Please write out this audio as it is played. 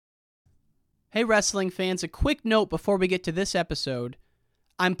Hey, wrestling fans, a quick note before we get to this episode.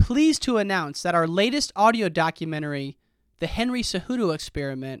 I'm pleased to announce that our latest audio documentary, The Henry Cejudo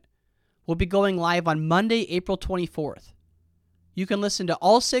Experiment, will be going live on Monday, April 24th. You can listen to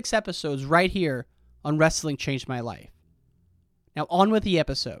all 6 episodes right here on Wrestling Changed My Life. Now on with the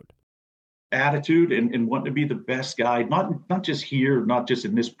episode. Attitude and wanting to be the best guy, not just here, not just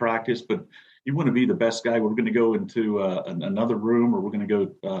in this practice, but you want to be the best guy. We're going to go into another room, or we're going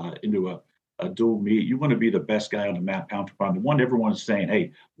to go into a dual meet. You want to be the best guy on the mat, pound for pound, the one everyone's saying,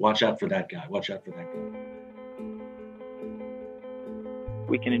 hey, watch out for that guy, watch out for that guy.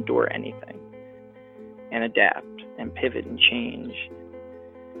 We can endure anything and adapt and pivot and change.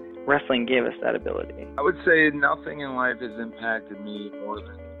 Wrestling gave us that ability. I would say nothing in life has impacted me more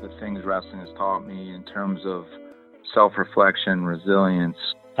than the things wrestling has taught me in terms of self-reflection, resilience.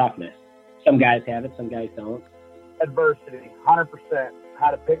 Toughness. Some guys have it, some guys don't. Adversity, 100%. How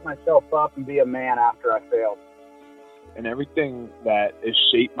to pick myself up and be a man after I failed. And everything that has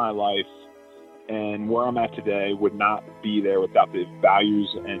shaped my life and where I'm at today would not be there without the values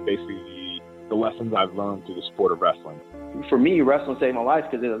and basically the lessons I've learned through the sport of wrestling. For me, wrestling saved my life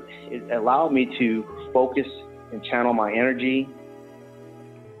because it allowed me to focus and channel my energy.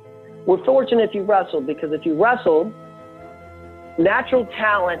 We're fortunate if you wrestled, because if you wrestled, natural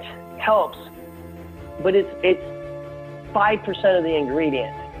talent helps, but it's 5% of the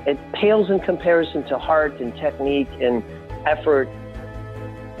ingredient. It pales in comparison to heart and technique and effort.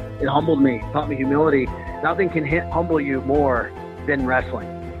 It humbled me, taught me humility. Nothing can humble you more than wrestling.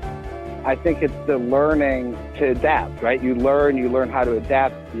 I think it's the learning to adapt, right? You learn how to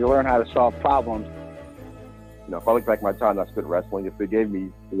adapt, you learn how to solve problems. You know, if I look back at my time I spent wrestling, if it gave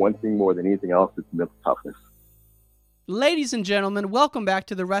me one thing more than anything else, it's mental toughness. Ladies and gentlemen, welcome back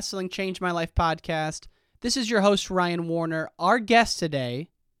to the Wrestling Changed My Life podcast. This is your host, Ryan Warner. Our guest today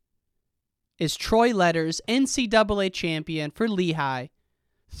is Troy Letters, NCAA champion for Lehigh,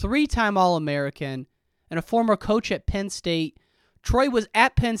 3-time All-American, and a former coach at Penn State. Troy was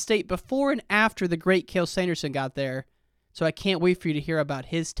at Penn State before and after the great Cael Sanderson got there, so I can't wait for you to hear about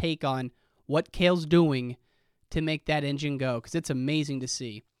his take on what Cael's doing to make that engine go, because it's amazing to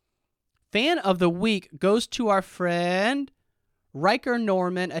see. Fan of the Week goes to our friend Riker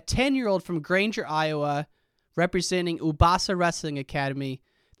Norman, a 10-year-old from Granger, Iowa, representing Ubasa Wrestling Academy.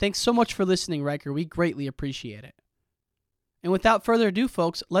 Thanks so much for listening, Riker. We greatly appreciate it. And without further ado,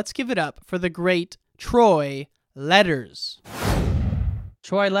 folks, let's give it up for the great Troy Letters.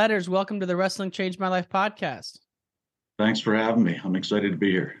 Troy Letters, welcome to the Wrestling Changed My Life podcast. Thanks for having me. I'm excited to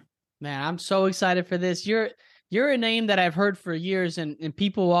be here. Man, I'm so excited for this. You're a name that I've heard for years, and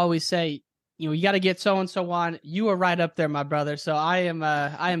people always say, you know, you got to get so-and-so on. You are right up there, my brother. So I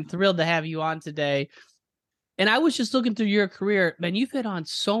am thrilled to have you on today. And I was just looking through your career, man, you've hit on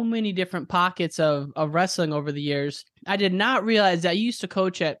so many different pockets of wrestling over the years. I did not realize that you used to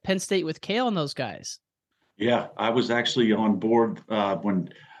coach at Penn State with Cael and those guys. Yeah, I was actually on board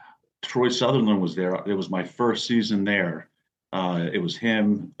when Troy Sutherland was there. It was my first season there. It was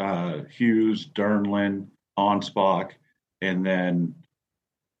him, Hughes, Dernlin, Onspach, and then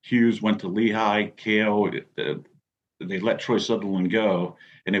Hughes went to Lehigh. Cael, they let Troy Sutherland go,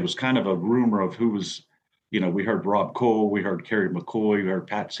 and it was kind of a rumor of who was, you know, we heard Rob Cole, we heard Kerry McCoy, we heard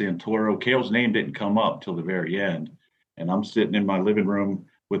Pat Santoro. Cael's name didn't come up till the very end, and I'm sitting in my living room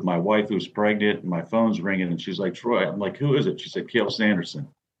with my wife who's pregnant, and my phone's ringing, and she's like, Troy, I'm like, who is it? She said, Cael Sanderson.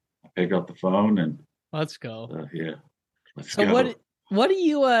 I pick up the phone, and let's go. Yeah. Let's so go. What do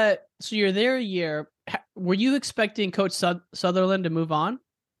you, so you're there a year. Were you expecting Coach Sutherland to move on?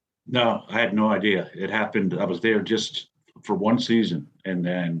 No, I had no idea. It happened. I was there just for one season, and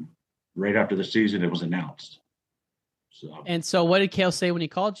then right after the season, it was announced. So what did Cael say when he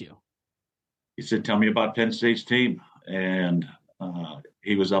called you? He said, tell me about Penn State's team. And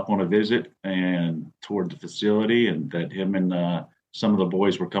he was up on a visit and toured the facility, and that him and some of the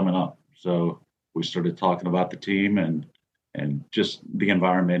boys were coming up. So we started talking about the team and just the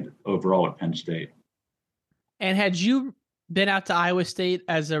environment overall at Penn State. And had you been out to Iowa State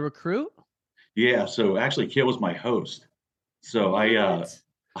as a recruit? Yeah. So actually, Cael was my host. So I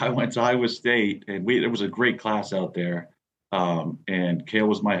went to Iowa State, and it was a great class out there. And Cael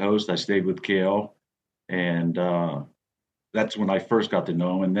was my host. I stayed with Cael, and that's when I first got to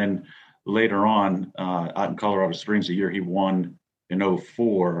know him. And then later on, out in Colorado Springs, the year he won in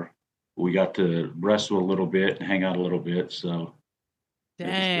 2004, we got to wrestle a little bit and hang out a little bit. So,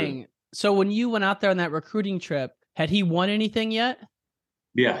 dang. So when you went out there on that recruiting trip, had he won anything yet?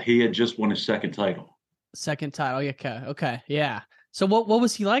 Yeah, he had just won his second title. Okay. Yeah. So what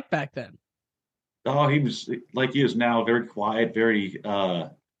was he like back then? Oh, he was like he is now, very quiet, very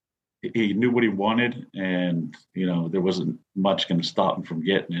he knew what he wanted, and there wasn't much going to stop him from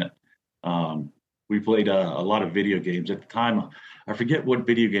getting it. We played a lot of video games at the time. I forget what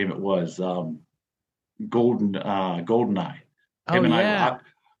video game it was. GoldenEye. Oh, yeah.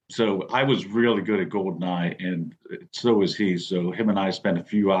 So I was really good at GoldenEye, and so was he. So him and I spent a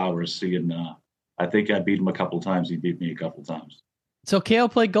few hours seeing. I think I beat him a couple times. He beat me a couple times. So Kale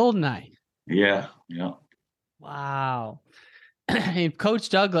played GoldenEye. Yeah. Wow. And Coach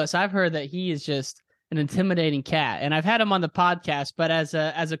Douglas, I've heard that he is just an intimidating cat, and I've had him on the podcast. But as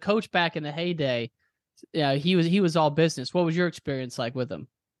a coach back in the heyday, yeah, he was all business. What was your experience like with him?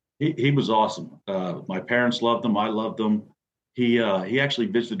 He was awesome. My parents loved him. I loved him. He actually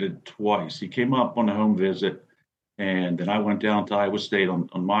visited twice. He came up on a home visit, and then I went down to Iowa State on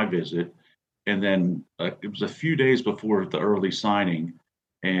my visit. And then it was a few days before the early signing,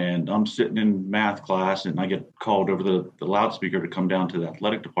 and I'm sitting in math class, and I get called over the loudspeaker to come down to the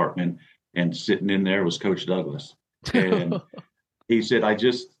athletic department, and sitting in there was Coach Douglas. And he said,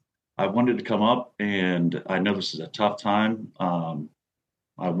 I wanted to come up, and I know this is a tough time.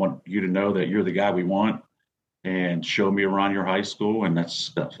 I want you to know that you're the guy we want, and show me around your high school. And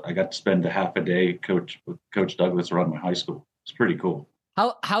I got to spend a half a day with Coach Douglas around my high school. It's pretty cool.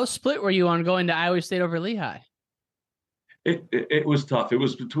 How split were you on going to Iowa State over Lehigh? It was tough. It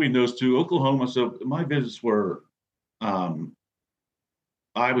was between those two. Oklahoma. So my visits were Iowa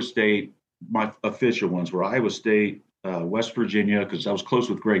State. My official ones were Iowa State, West Virginia, because I was close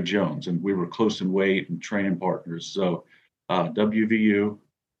with Greg Jones, and we were close in weight and training partners. So WVU,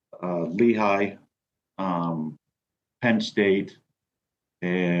 Lehigh, Penn State,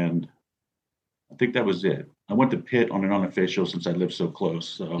 and I think that was it. I went to Pitt on an unofficial since I lived so close.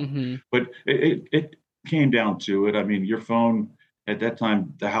 So, But it came down to it. I mean, your phone at that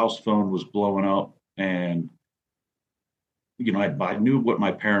time, the house phone was blowing up, and I knew what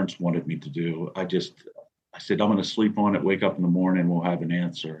my parents wanted me to do. I said, I'm going to sleep on it, wake up in the morning, we'll have an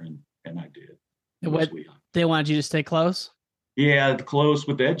answer, and I did. They wanted you to stay close? Yeah, close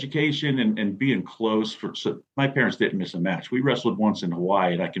with the education and being close. So my parents didn't miss a match. We wrestled once in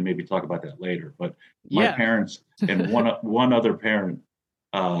Hawaii, and I can maybe talk about that later. But my parents and one other parent,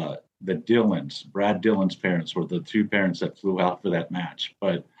 the Brad Dillon's parents were the two parents that flew out for that match.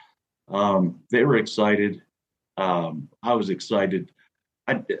 But they were excited. I was excited.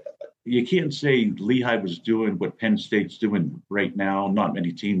 You can't say Lehigh was doing what Penn State's doing right now. Not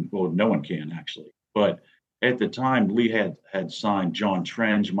many teams. Well, no one can actually. But at the time, Lee had signed John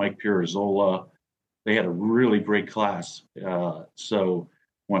Trench, Mike Pirazzolla. They had a really great class. So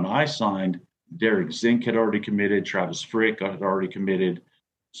when I signed, Derek Zink had already committed. Travis Frick had already committed.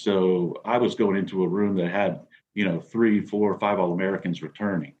 So I was going into a room that had 3, 4, 5 All-Americans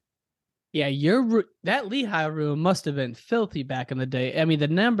returning. Yeah, that Lehigh room must have been filthy back in the day. I mean, the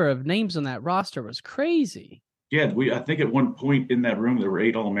number of names on that roster was crazy. Yeah, I think at one point in that room there were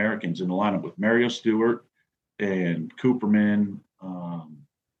 8 All-Americans in the lineup with Mario Stewart and Cooperman,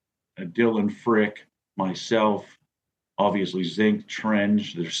 Dylan Frick, myself, obviously Zink,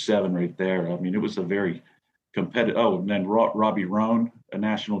 Trench. There's 7 right there. I mean, it was a very competitive. Oh, and then Robbie Roan, a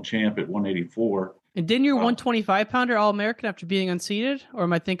national champ at 184. And didn't your 125-pounder All-American after being unseated? Or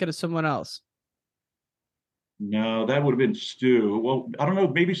am I thinking of someone else? No, that would have been Stu. Well, I don't know.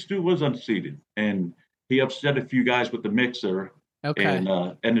 Maybe Stu was unseated, and he upset a few guys with the mixer. Okay. And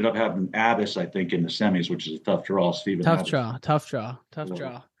ended up having Abbas, I think, in the semis, which is a tough draw. Tough draw.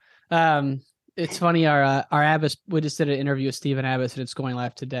 It's funny. Our Abbas, we just did an interview with Stephen Abbas, and it's going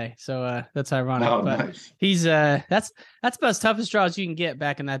live today. So that's ironic. Oh, but nice. He's that's about as tough as draws you can get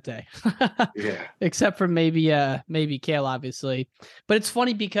back in that day. Yeah. Except for maybe Kale, obviously. But it's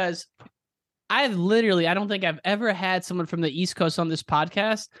funny because I don't think I've ever had someone from the East Coast on this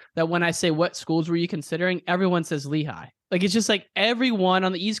podcast that when I say what schools were you considering, everyone says Lehigh. Like, it's just like everyone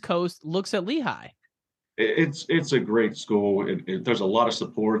on the East Coast looks at Lehigh. It's a great school. There's a lot of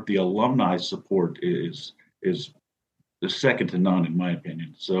support. The alumni support is second to none, in my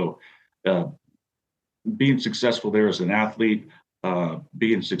opinion. So being successful there as an athlete,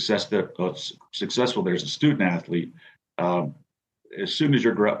 being successful there as a student athlete, as soon as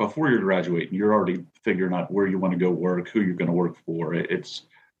before you're graduating, you're already figuring out where you want to go work, who you're going to work for.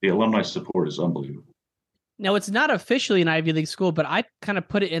 The alumni support is unbelievable. Now, it's not officially an Ivy League school, but I kind of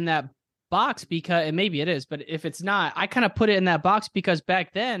put it in that box because, and maybe it is, but if it's not, I kind of put it in that box because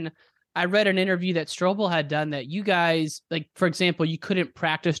back then I read an interview that Strobel had done that you guys, like, for example, you couldn't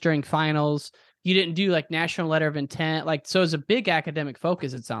practice during finals. You didn't do like national letter of intent. Like, so it's a big academic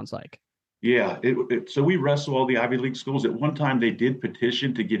focus, it sounds like. Yeah. So we wrestle all the Ivy League schools. At one time, they did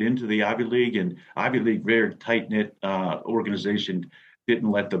petition to get into the Ivy League, and Ivy League, very tight-knit organization,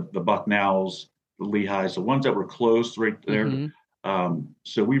 didn't let the Bucknells, the Lehighs, the ones that were close right there. Mm-hmm.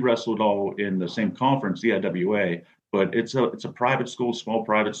 So we wrestled all in the same conference, the IWA, but it's a private school, small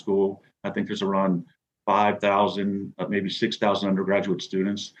private school. I think there's around 5,000, maybe 6,000 undergraduate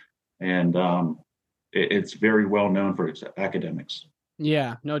students, and it's very well known for its academics.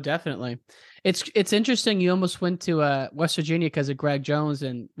 Yeah, no, definitely. It's interesting. You almost went to West Virginia because of Greg Jones,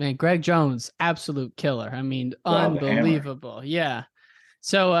 and man, Greg Jones, absolute killer. I mean, unbelievable. Yeah.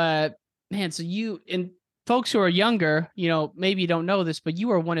 So, man, so you and folks who are younger, maybe you don't know this, but you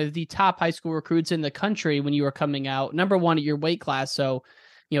were one of the top high school recruits in the country when you were coming out, number one at your weight class. So,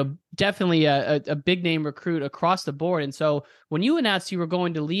 definitely a big name recruit across the board. And so when you announced you were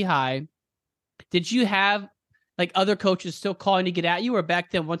going to Lehigh, did you have like other coaches still calling to get at you, or back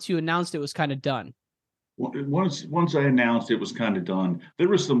then once you announced it was kind of done? Once I announced it was kind of done, there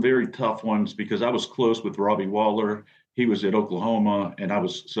were some very tough ones because I was close with Robbie Waller. He was at Oklahoma, and I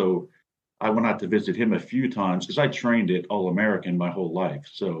went out to visit him a few times because I trained at All-American my whole life.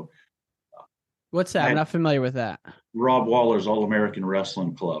 So what's that? I'm not familiar with that. Rob Waller's All-American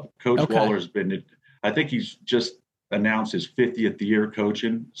Wrestling Club. Coach Waller's I think he's just announced his 50th year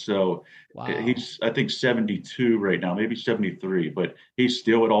coaching. So he's, I think, 72 right now, maybe 73, but he's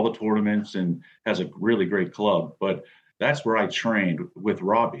still at all the tournaments and has a really great club. But that's where I trained with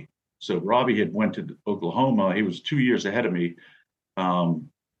Robbie. So Robbie had went to Oklahoma. He was 2 years ahead of me.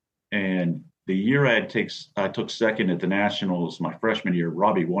 And the year I took second at the Nationals my freshman year,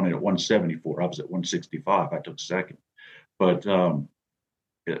 Robbie won it at 174. I was at 165. I took second. But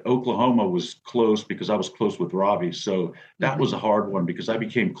Oklahoma was close because I was close with Robbie. So that was a hard one because I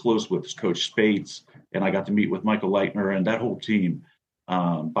became close with Coach Spates, and I got to meet with Michael Leitner and that whole team,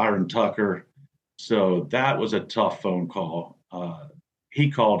 Byron Tucker. So that was a tough phone call. He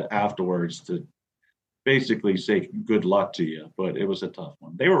called afterwards to basically say good luck to you, but it was a tough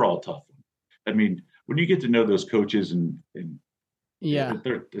one. They were all tough. I mean, when you get to know those coaches and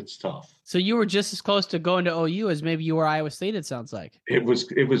it's tough. So you were just as close to going to OU as maybe you were Iowa State, it sounds like. It was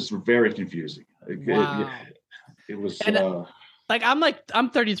very confusing. Wow. It was I'm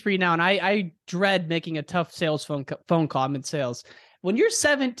 33 now, and I dread making a tough sales phone call. I'm in sales. When you're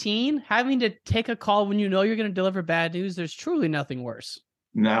 17, having to take a call when you know you're going to deliver bad news, there's truly nothing worse.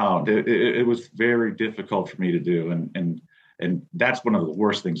 No, it was very difficult for me to do, and that's one of the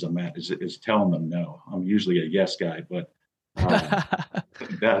worst things I'm at is telling them no. I'm usually a yes guy, but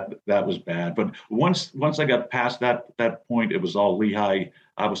that was bad. But once I got past that point, it was all Lehigh.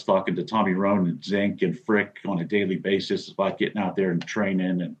 I was talking to Tommy Roan and Zink and Frick on a daily basis about getting out there and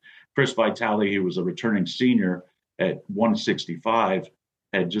training. And Chris Vitale, who was a returning senior at 165,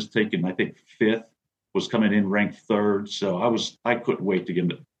 had just taken, I think, fifth, was coming in ranked third. So I couldn't wait to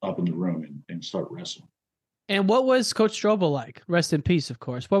get up in the room and start wrestling. And what was Coach Strobel like? Rest in peace, of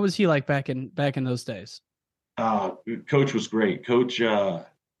course. What was he like back in those days? Coach was great. Coach was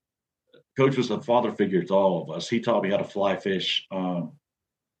a father figure to all of us. He taught me how to fly fish.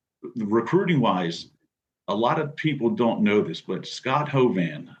 Recruiting wise, a lot of people don't know this, but Scott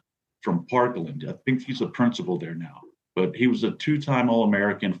Hovan from Parkland, I think he's a principal there now, but he was a 2-time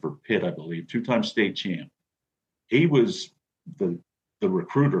All-American for Pitt, I believe, 2-time state champ. He was the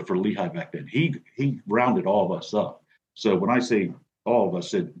recruiter for Lehigh back then. He rounded all of us up. So when I say all of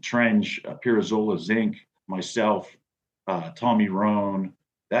us, said Trench, Pirazzolla, Zink, myself, Tommy Roan,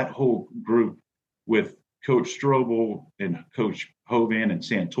 that whole group with Coach Strobel and Coach Hovan and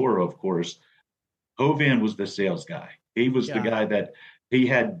Santoro, of course. Hovan was the sales guy. He was the guy that he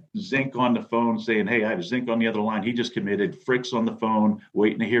had Zink on the phone saying, hey, I have Zink on the other line. He just committed. Frick's on the phone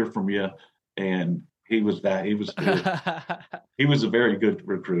waiting to hear from you. And he was that. He was good. He was a very good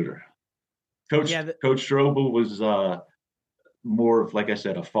recruiter. Coach Strobel was more of, like I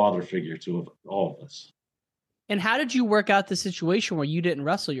said, a father figure to all of us. And how did you work out the situation where you didn't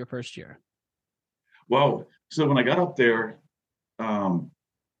wrestle your first year? Well, so when I got up there,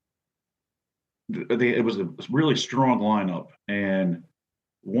 it was a really strong lineup. And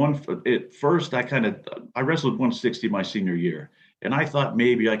at first, I wrestled 160 my senior year. And I thought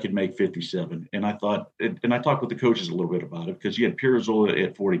maybe I could make 57. And I talked with the coaches a little bit about it because you had Pirazzolla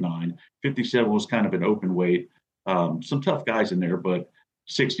at 49. 57 was kind of an open weight. Some tough guys in there, but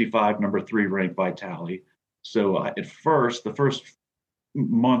 65, number 3 ranked Vitale. So at first, the first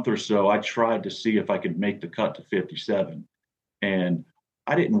month or so, I tried to see if I could make the cut to 57. And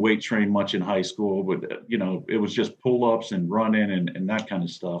I didn't weight train much in high school, but it was just pull-ups and running and that kind of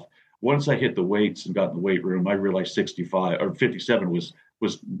stuff. Once I hit the weights and got in the weight room, I realized 65 or 57 was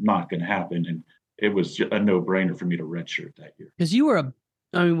not going to happen, and it was a no-brainer for me to redshirt that year. Because you were a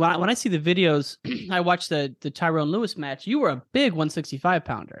I mean, when I see the videos, I watched the Tyrone Lewis match. You were a big 165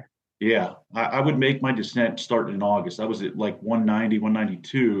 pounder. Yeah, I would make my descent starting in August. I was at like 190,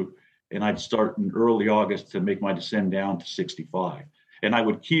 192, and I'd start in early August to make my descent down to 65. And I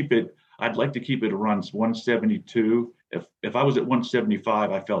would keep it, I'd like to keep it around 172. If I was at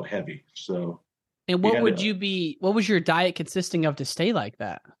 175, I felt heavy. So, And what would you be, what was your diet consisting of to stay like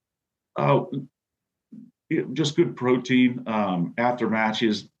that? Oh, just good protein. After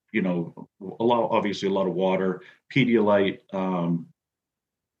matches, obviously a lot of water, Pedialyte,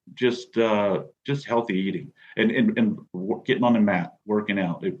 just healthy eating and getting on the mat, working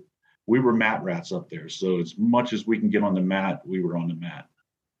out. We were mat rats up there, so as much as we can get on the mat, we were on the mat.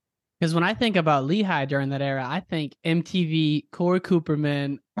 Because when I think about Lehigh during that era, I think MTV, Corey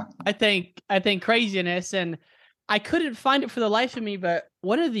Cooperman, I think craziness, and I couldn't find it for the life of me. But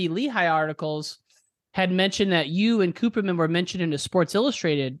one of the Lehigh articles had mentioned that you and Cooperman were mentioned in a Sports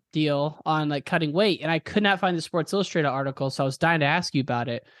Illustrated deal on like cutting weight, and I could not find the Sports Illustrated article, so I was dying to ask you about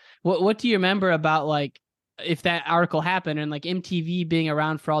it. What do you remember about like if that article happened and like MTV being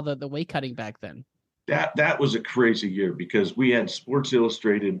around for all the weight cutting back then? That was a crazy year because we had Sports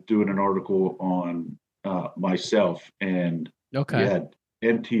Illustrated doing an article on myself, and we had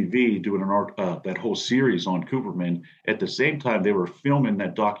MTV doing that whole series on Cooperman. At the same time, they were filming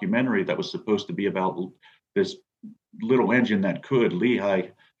that documentary that was supposed to be about this little engine that could, Lehigh,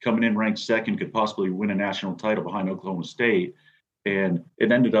 coming in ranked second, could possibly win a national title behind Oklahoma State. And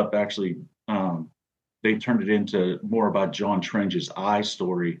it ended up actually, they turned it into more about John Trench's eye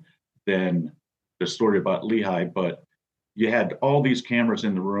story than the story about Lehigh. But you had all these cameras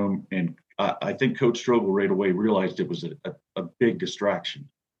in the room, and I think Coach Strobel right away realized it was a big distraction.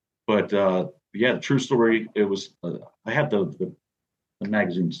 But the true story, it was, I had the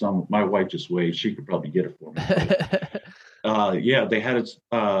magazine. My wife just waved. She could probably get it for me. They had it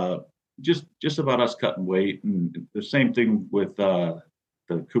just about us cutting weight. And the same thing with the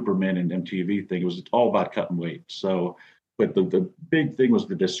Cooperman and MTV thing. It was all about cutting weight. So, but the big thing was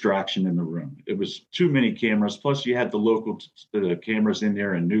the distraction in the room. It was too many cameras. Plus, you had the local cameras in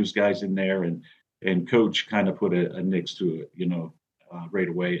there and news guys in there, and Coach kind of put a nix to it, right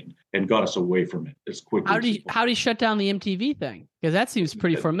away, and got us away from it as quickly. How did he shut down the MTV thing? Because that seems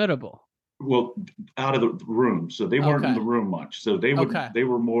pretty formidable. Well, out of the room, so they weren't in the room much. So they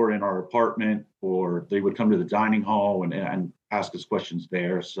were more in our apartment, or they would come to the dining hall and ask us questions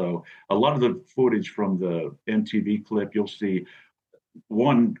there. So a lot of the footage from the MTV clip, you'll see.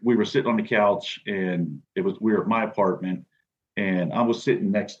 One, we were sitting on the couch, and we were at my apartment, and I was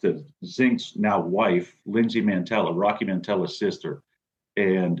sitting next to Zink's now wife, Lindsay Mantella, Rocky Mantella's sister,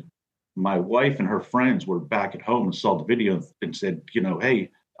 and my wife and her friends were back at home and saw the video and said, hey.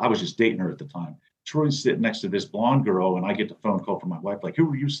 I was just dating her at the time. Troy's sitting next to this blonde girl, and I get the phone call from my wife, like, who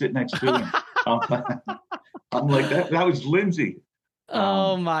were you sitting next to? I'm like, that was Lindsay.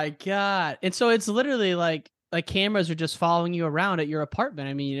 Oh my God. And so it's literally like cameras are just following you around at your apartment.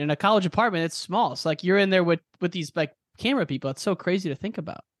 I mean, in a college apartment, it's small. It's like you're in there with these like camera people. It's so crazy to think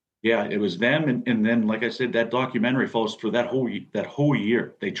about. Yeah, it was them. And then, like I said, that documentary falls for that whole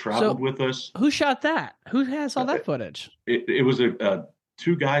year. They traveled with us. Who shot that? Who has all that footage? It was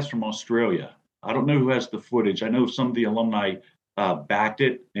two guys from Australia. I don't know who has the footage. I know some of the alumni backed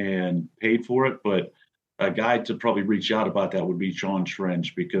it and paid for it, but a guy to probably reach out about that would be John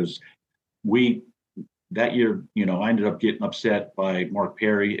Trench, because that year, I ended up getting upset by Mark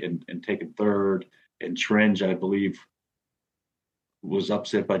Perry and taking third, and Trench, I believe, was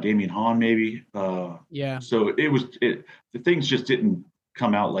upset by Damian Hahn, maybe. So the things just didn't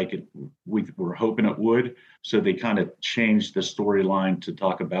come out like we were hoping it would. So they kind of changed the storyline to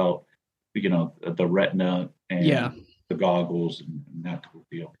talk about, the retina and the goggles and that whole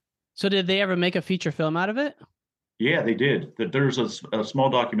deal. So did they ever make a feature film out of it? Yeah, they did. There's a small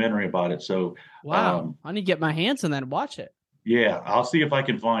documentary about it. So wow, I need to get my hands on that and watch it. Yeah, I'll see if I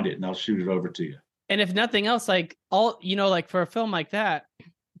can find it and I'll shoot it over to you. And if nothing else, like like for a film like that, I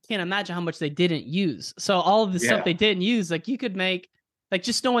can't imagine how much they didn't use. So all of the stuff they didn't use, like you could make. Like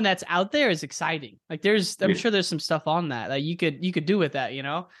just knowing that's out there is exciting. Like I'm sure there's some stuff on that that you could do with that,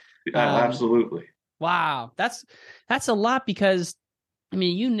 Absolutely. Wow. That's a lot, because I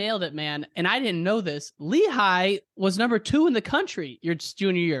mean, you nailed it, man. And I didn't know this. Lehigh was number 2 in the country your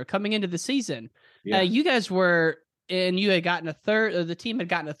junior year coming into the season. Yeah. You guys were, and you had gotten a third, or the team had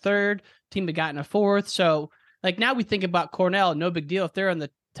gotten a third, team had gotten a fourth. So like now we think about Cornell, no big deal if they're in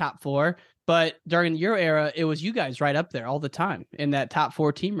the top 4. But during your era, it was you guys right up there all the time in that top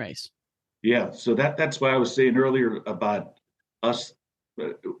 4 team race. Yeah, so that's why I was saying earlier about us.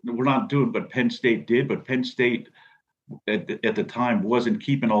 We're not doing what Penn State did, but Penn State, at the time wasn't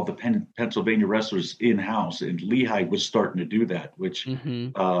keeping all the Pennsylvania wrestlers in house, and Lehigh was starting to do that, which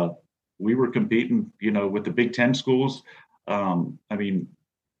we were competing, with the Big Ten schools. I mean,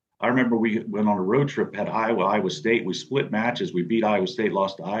 I remember we went on a road trip, had Iowa State. We split matches. We beat Iowa State,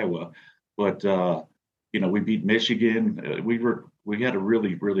 lost to Iowa, but we beat Michigan. We had a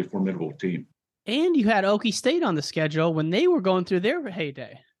really, really formidable team. And you had Okie State on the schedule when they were going through their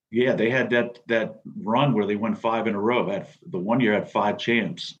heyday. Yeah, they had that run where they won 5 in a row. The one year had 5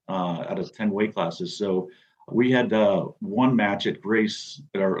 champs out of 10 weight classes. So we had one match at Grace,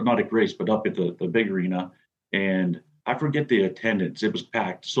 or not at Grace, but up at the big arena, and I forget the attendance. It was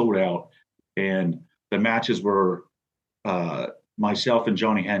packed, sold out, and the matches were myself and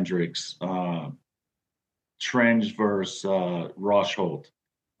Johnny Hendricks, Trench versus Ross Holt.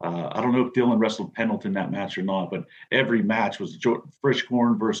 I don't know if Dylan wrestled Pendleton that match or not, but every match was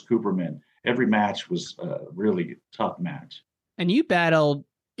Frischkorn versus Cooperman. Every match was a really tough match. And you battled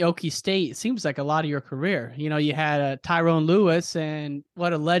Okie State, it seems like a lot of your career. You had Tyrone Lewis, and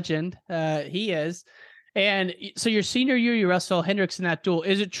what a legend he is. And so your senior year, you wrestled Hendricks in that duel.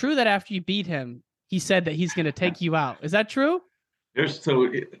 Is it true that after you beat him, he said that he's going to take you out? Is that true?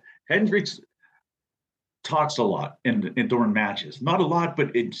 Hendricks talks a lot during matches. Not a lot,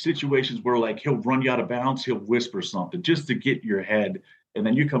 but in situations where like he'll run you out of bounds, he'll whisper something just to get your head, and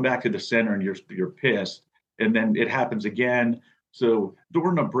then you come back to the center and you're pissed, and then it happens again. So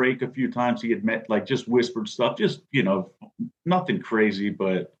during a break, a few times he had just whispered stuff, just nothing crazy.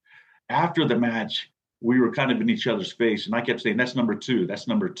 But after the match, we were kind of in each other's face, and I kept saying, "That's number 2. That's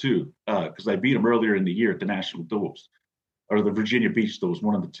number 2," because I beat him earlier in the year at the national duels, or the Virginia Beach duels,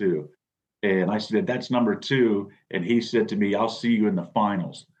 one of the two. And I said, "That's number 2," and he said to me, "I'll see you in the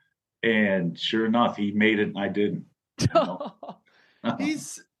finals." And sure enough, he made it, and I didn't. That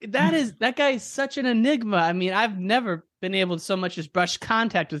guy is such an enigma. I mean, I've never been able to so much as brush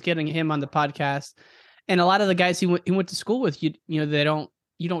contact with getting him on the podcast. And a lot of the guys he went to school with, you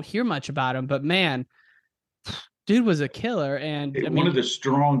don't hear much about him, but man, dude was a killer. And one of the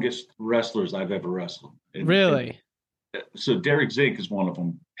strongest wrestlers I've ever wrestled. Really? So Derek Zink is one of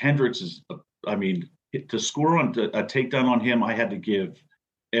them. Hendricks is, to score on a takedown on him, I had to give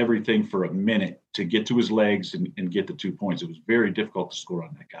everything for a minute to get to his legs and get the 2 points. It was very difficult to score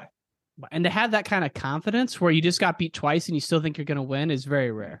on that guy. And to have that kind of confidence where you just got beat twice and you still think you're going to win is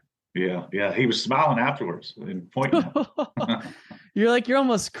very rare. Yeah. He was smiling afterwards and pointing at You're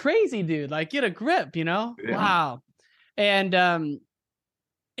almost crazy, dude. Like, get a grip, Yeah. Wow. And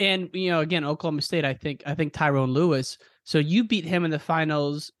again, Oklahoma State, I think Tyrone Lewis. So you beat him in the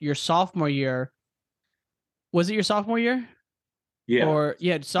finals your sophomore year. Was it your sophomore year? Yeah.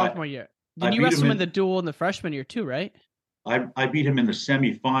 Sophomore year. Then you wrestled him in the duel in the freshman year too, right? I beat him in the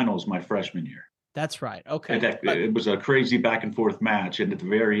semifinals my freshman year. That's right. Okay. It was a crazy back and forth match, and at the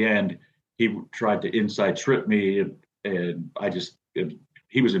very end, he tried to inside trip me, and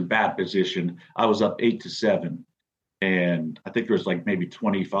he was in bad position. I was up 8-7, and I think there was like maybe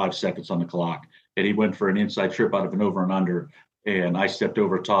 25 seconds on the clock, and he went for an inside trip out of an over and under, and I stepped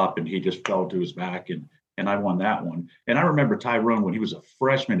over top, and he just fell to his back, and I won that one. And I remember Tyrone when he was a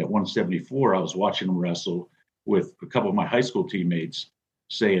freshman at 174. I was watching him wrestle with a couple of my high school teammates,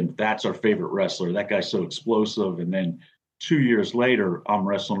 saying that's our favorite wrestler. That guy's so explosive. And then 2 years later, I'm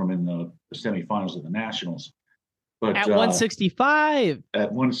wrestling him in the semifinals of the Nationals. But at 165.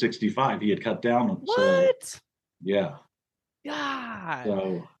 At 165, he had cut down. What? So, yeah. God.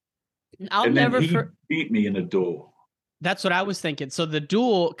 So he beat me in a duel. That's what I was thinking. So the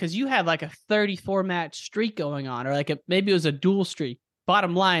duel, because you had like a 34 match streak going on, or maybe it was a duel streak.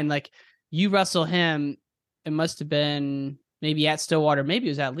 Bottom line, like you wrestle him, it must have been maybe at Stillwater. Maybe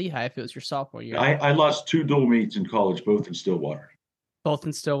it was at Lehigh if it was your sophomore year. I lost 2 dual meets in college, both in Stillwater. Both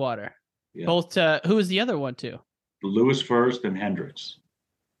in Stillwater. Yeah. Both to, who was the other one to? Lewis first and Hendricks.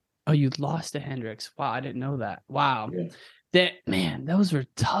 Oh, you lost to Hendricks. Wow, I didn't know that. Wow. Yeah. Those were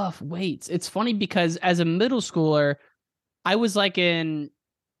tough weights. It's funny because as a middle schooler, I was like in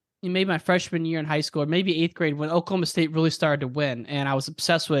maybe my freshman year in high school, or maybe 8th grade when Oklahoma State really started to win. And I was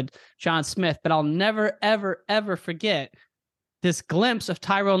obsessed with John Smith, but I'll never, ever, ever forget this glimpse of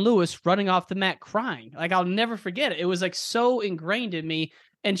Tyrone Lewis running off the mat crying. Like, I'll never forget it. It was like so ingrained in me.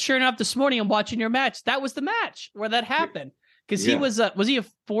 And sure enough, this morning I'm watching your match. That was the match where that happened. Because he was he a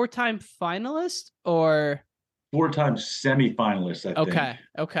 4-time finalist or 4-time semifinalist? I think.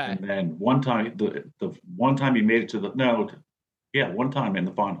 Okay. And then one time, the one time he made it to one time in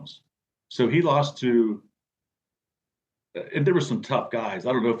the finals. So he lost to, and there were some tough guys.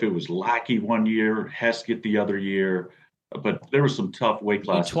 I don't know if it was Lackey one year, Heskett the other year, but there were some tough weight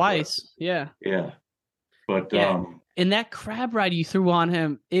classes. Twice, yeah. Yeah. But And that crab ride you threw on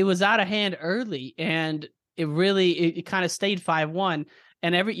him, it was out of hand early, and it kind of stayed 5-1.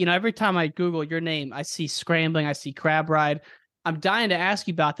 And every time I Google your name, I see scrambling, I see crab ride. I'm dying to ask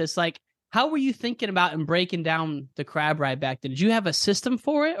you about this. Like, how were you thinking about and breaking down the crab ride back then? Did you have a system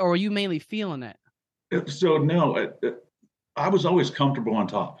for it, or were you mainly feeling it? So no, I was always comfortable on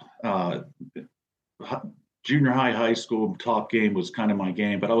top. Junior high school, top game was kind of my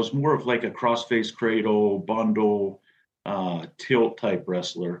game, but I was more of like a cross-face cradle, bundle, tilt type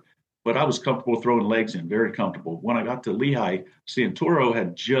wrestler. But I was comfortable throwing legs in, very comfortable. When I got to Lehigh, Santoro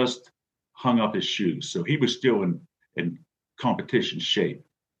had just hung up his shoes, so he was still in competition shape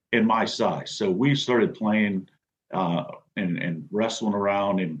in my size. So we started playing and wrestling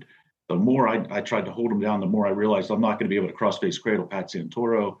around, and the more I tried to hold him down, the more I realized I'm not going to be able to cross-face cradle Pat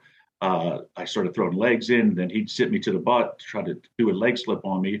Santoro. I started throwing legs in, then he'd sit me to the butt to try to do a leg slip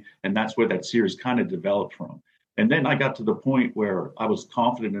on me, and that's where that series kind of developed from. And then I got to the point where I was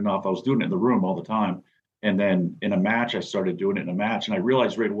confident enough. I was doing it in the room all the time. And then in a match, I started doing it in a match. And I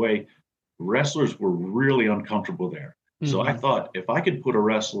realized right away, wrestlers were really uncomfortable there. Mm-hmm. So I thought if I could put a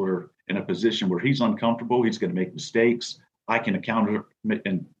wrestler in a position where he's uncomfortable, he's going to make mistakes. I can counter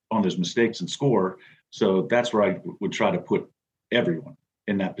on those mistakes and score. So that's where I would try to put everyone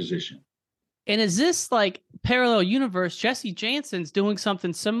in that position. And is this like parallel universe? Jesse Jansen's doing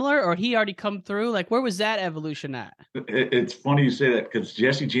something similar, or he already come through? Like, where was that evolution at? It's funny you say that, because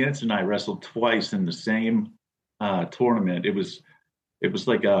Jesse Jansen and I wrestled twice in the same tournament. It was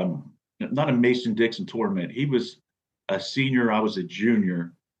like not a Mason-Dixon tournament. He was a senior, I was a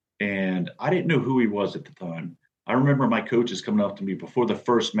junior, and I didn't know who he was at the time. I remember my coaches coming up to me before the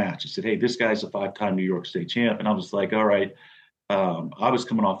first match and said, "Hey, this guy's a 5-time New York State champ." And I was like, all right. I was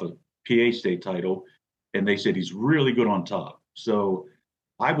coming off a PA state title, and they said he's really good on top. So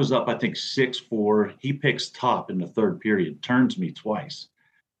I was up, I think 6-4. He picks top in the third period, turns me twice.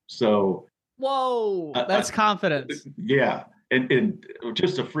 So whoa, that's confidence. Yeah, and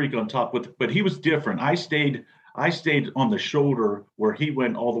just a freak on top but he was different. I stayed on the shoulder where he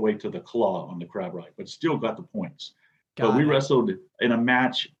went all the way to the claw on the crab ride, but still got the points. But we wrestled in a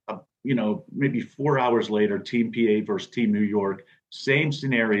match, maybe 4 hours later, Team PA versus Team New York. Same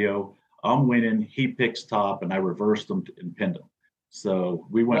scenario. I'm winning. He picks top, and I reversed him and pinned him. So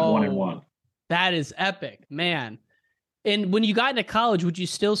we went 1-1. That is epic, man. And when you got into college, would you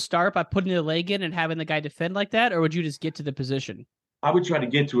still start by putting the leg in and having the guy defend like that, or would you just get to the position? I would try to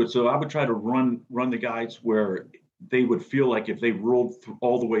get to it. So I would try to run the guys where they would feel like if they rolled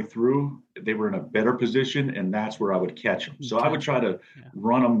all the way through, they were in a better position, and that's where I would catch them. So I would try to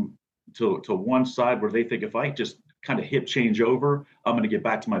run them to one side where they think if I just kind of hip change over, I'm going to get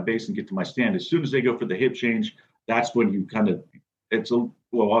back to my base and get to my stand. As soon as they go for the hip change, that's when you kind of,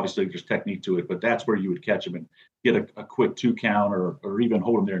 obviously there's technique to it, but that's where you would catch them and get a quick 2 count or even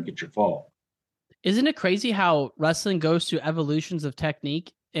hold them there and get your fall. Isn't it crazy how wrestling goes through evolutions of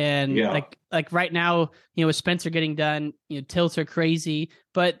technique? And like right now, with Spencer getting done, tilts are crazy,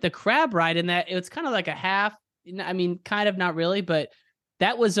 but the crab ride in that, it's kind of like a half, kind of not really, but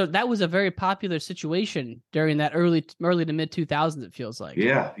that was a very popular situation during that early to mid 2000s. It feels like.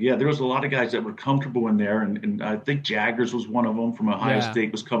 Yeah. There was a lot of guys that were comfortable in there, and I think Jaggers was one of them from Ohio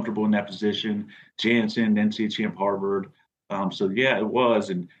State, was comfortable in that position. Jansen, NCAA champ, Harvard. It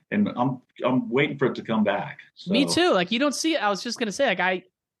was, and I'm waiting for it to come back. So. Me too. Like, you don't see it. I was just gonna say, like,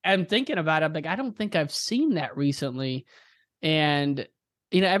 I'm thinking about it. I'm like, I don't think I've seen that recently, and.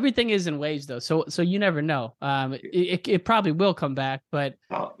 Everything is in waves though. So you never know. It probably will come back, but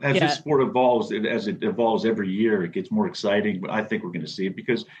as this sport evolves, as it evolves every year, it gets more exciting. But I think we're going to see it,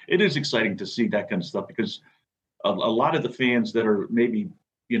 because it is exciting to see that kind of stuff, because a lot of the fans that are maybe,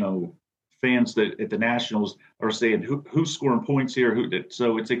 fans that at the Nationals are saying who's scoring points here,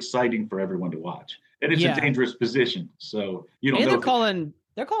 so it's exciting for everyone to watch. And it's a dangerous position. So you don't know.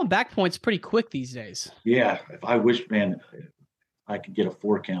 They're calling back points pretty quick these days. Yeah. If I wish, man, I could get a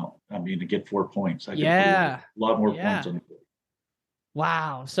 4 count. To get 4 points. I could put a lot more points on the board.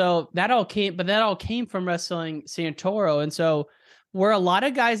 Wow. So that all came from wrestling Santoro. And so were a lot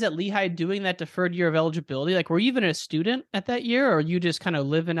of guys at Lehigh doing that deferred year of eligibility? Like, were you even a student at that year, or are you just kind of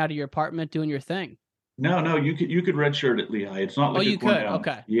living out of your apartment doing your thing? No, you could redshirt at Lehigh. It's not like you could.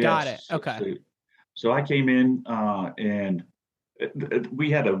 Okay. Yes. Got it. Okay. So I came in and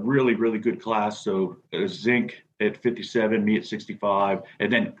we had a really, really good class. So Zink at 57, me at 65,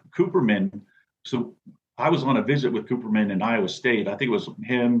 and then Cooperman. So I was on a visit with Cooperman in Iowa State. I think it was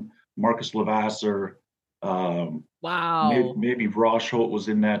him, Marcus Lavasser. Wow. Maybe Ross Holt was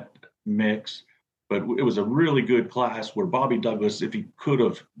in that mix. but it was a really good class where Bobby Douglas, if he could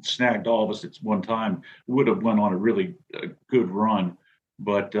have snagged all of us at one time, would have went on a really good run.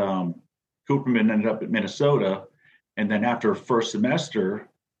 But Cooperman ended up at Minnesota. And then after first semester,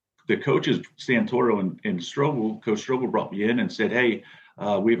 the coaches, Santoro and Strobel, Coach Strobel brought me in and said, hey,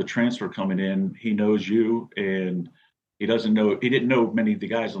 we have a transfer coming in. He knows you, and he didn't know many of the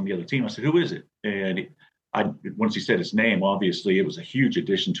guys on the other team. I said, who is it? And once he said his name, obviously it was a huge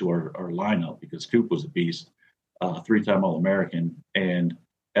addition to our lineup because Coop was a beast, 3-time All-American, and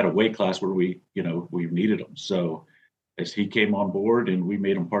at a weight class where we needed him. So as he came on board, and we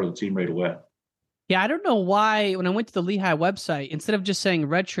made him part of the team right away. Yeah, I don't know why when I went to the Lehigh website, instead of just saying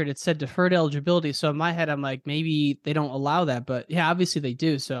redshirt, it said deferred eligibility. So in my head, I'm like, maybe they don't allow that, but yeah, obviously they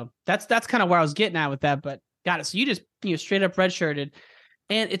do. So that's kind of where I was getting at with that. But got it. So you just straight up redshirted,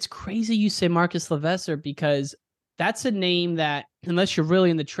 and it's crazy you say Marcus Levasseur because that's a name that unless you're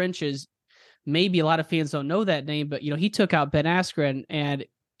really in the trenches, maybe a lot of fans don't know that name. But he took out Ben Askren, and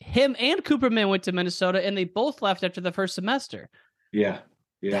him and Cooperman went to Minnesota, and they both left after the first semester. Yeah.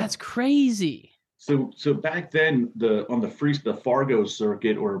 That's crazy. So back then, on the Fargo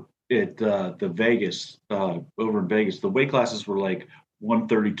circuit or at the Vegas over in Vegas, the weight classes were like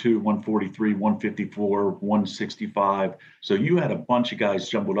 132, 143, 154, 165. So you had a bunch of guys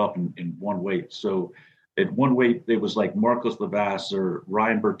jumbled up in one weight. So at one weight, it was like Marcus Levasseur,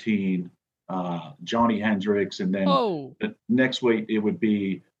 Ryan Bertine, Johnny Hendricks, and then the next weight it would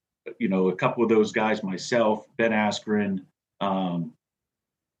be, a couple of those guys, myself, Ben Askren.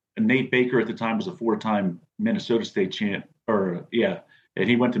 Nate Baker at the time was a 4-time Minnesota State champ, and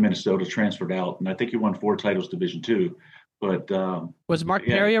he went to Minnesota, transferred out, and I think he won 4 titles Division II. But was Mark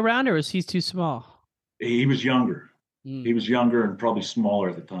Perry around, or was he too small? He was younger. He was younger and probably smaller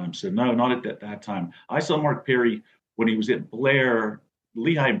at the time. So no, not at that time. I saw Mark Perry when he was at Blair.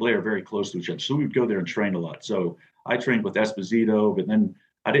 Lehigh and Blair are very close to each other, so we would go there and train a lot. So I trained with Esposito, but then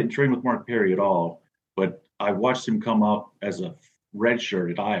I didn't train with Mark Perry at all. But I watched him come up as a redshirt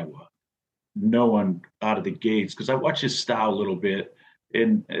at Iowa. No one out of the gates, because I watched his style a little bit.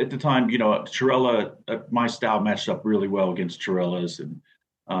 And at the time, Chirella, my style matched up really well against Chirella's, and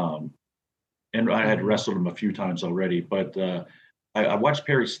I had wrestled him a few times already. But I watched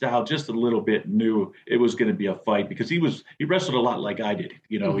Perry's style just a little bit, and knew it was going to be a fight because he wrestled a lot like I did.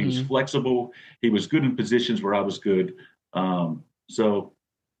 He was flexible. He was good in positions where I was good.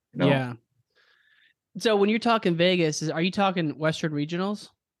 Yeah. So when you're talking Vegas, are you talking Western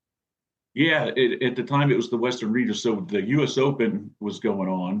Regionals? Yeah, at the time it was the Western Regionals. So the U.S. Open was going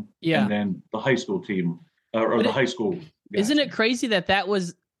on, and then the high school team high school. Guys. Isn't it crazy that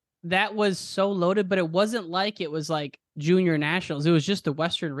was so loaded? But it wasn't like it was like junior nationals. It was just the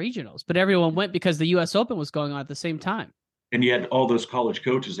Western Regionals. But everyone went because the U.S. Open was going on at the same time. And you had all those college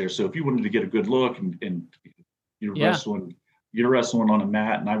coaches there. So if you wanted to get a good look and you're wrestling on a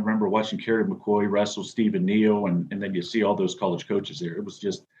mat, and I remember watching Kerry McCoy wrestle Stephen Neal, and then you see all those college coaches there. It was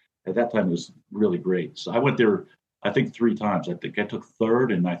just, at that time, it was really great. So I went there, I think 3 times. I think I took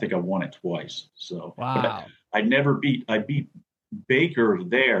 3rd, and I think I won it twice. So wow. I beat Baker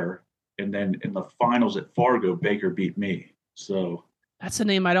there, and then in the finals at Fargo, Baker beat me. So that's a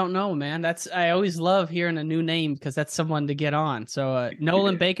name I don't know, man. I always love hearing a new name because that's someone to get on. So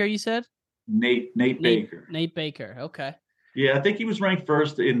Nolan Baker, you said? Nate Baker. Nate Baker. Okay. Yeah, I think he was ranked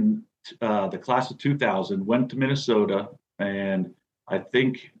first in the class of 2000, went to Minnesota, and I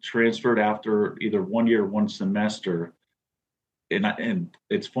think transferred after either 1 year or 1 semester. And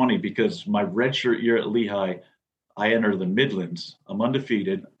it's funny because my redshirt year at Lehigh, I enter the Midlands. I'm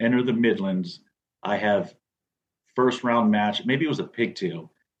undefeated, enter the Midlands. I have first round match. Maybe it was a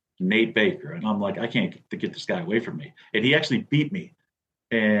pigtail, Nate Baker. And I'm like, I can't get this guy away from me. And he actually beat me.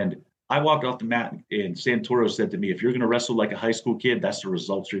 And I walked off the mat, and Santoro said to me, if you're going to wrestle like a high school kid, that's the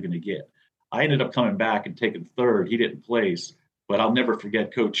results you're going to get. I ended up coming back and taking 3rd. He didn't place, but I'll never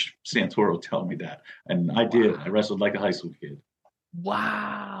forget Coach Santoro telling me that. And I did. I wrestled like a high school kid.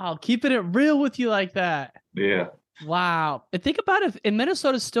 Wow. Keeping it real with you like that. Yeah. Wow. And think about if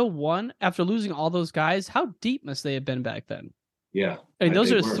Minnesota still won after losing all those guys, how deep must they have been back then? Yeah. I mean,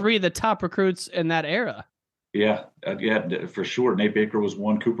 those are 3 of the top recruits in that era. Yeah, for sure. Nate Baker was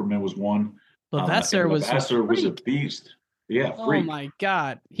 1. Cooperman was 1. Levasseur was a beast. Yeah, freak. Oh my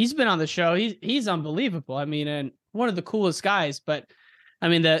God, he's been on the show. He's unbelievable. I mean, and one of the coolest guys. But I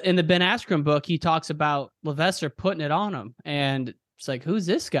mean, in the Ben Askren book, he talks about Levasseur putting it on him, and it's like, who's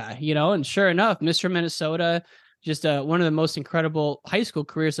this guy? And sure enough, Mr. Minnesota, just one of the most incredible high school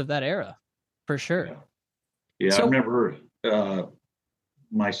careers of that era, for sure. Yeah, so, I remember.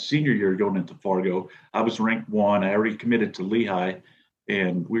 My senior year going into Fargo, I was ranked 1. I already committed to Lehigh,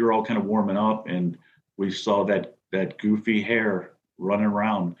 and we were all kind of warming up, and we saw that goofy hair running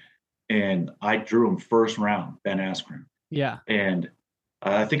around, and I drew him first round, Ben Askren. Yeah. And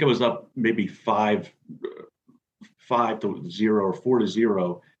I think I was up maybe 5-0 or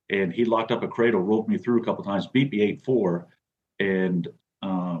 4-0, and he locked up a cradle, rolled me through a couple times, beat me 8-4, and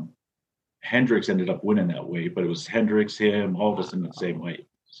Hendricks ended up winning that weight. But it was Hendricks, him, all of us in the same weight.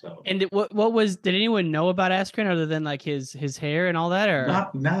 So. And did anyone know about Askren other than like his hair and all that, or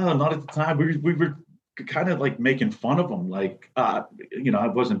not at the time. We were kind of like making fun of him, like I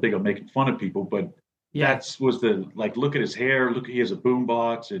wasn't big on making fun of people, but that was the like, look at his hair, he has a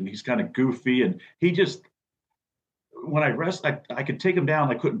boombox, and he's kind of goofy, and he just, when I rest, I could take him down,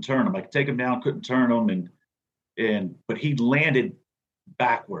 I couldn't turn him. I could take him down, couldn't turn him, but he landed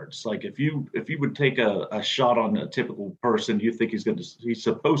backwards. Like if you would take a shot on a typical person, you think he's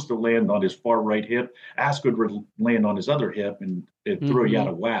supposed to land on his far right hip. Askren would land on his other hip, and it threw you out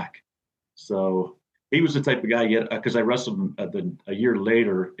of whack. So he was the type of guy. Yet, because I wrestled him a year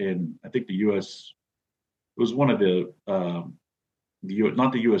later in, I think, the U.S. It was one of the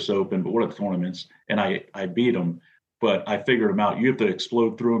not the U.S. Open, but one of the tournaments, and I beat him. But I figured him out. You have to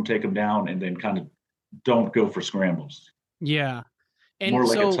explode through him, take him down, and then kind of don't go for scrambles. Yeah. And more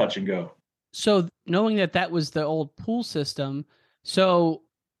like a touch and go. So knowing that was the old pool system, so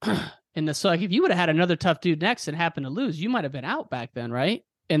like if you would have had another tough dude next and happened to lose, you might have been out back then, right?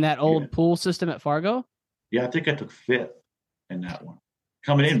 In that old pool system at Fargo. Yeah, I think I took 5th in that one.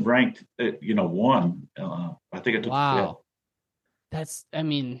 Coming in ranked, 1. I think I took 5th. That's,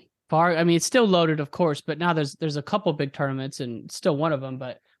 it's still loaded, of course, but now there's a couple big tournaments and still one of them,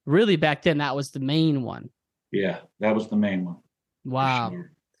 but really back then that was the main one. Yeah, that was the main one. Wow.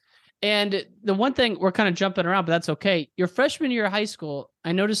 Sure. And the one thing, we're kind of jumping around, but that's okay. Your freshman year of high school,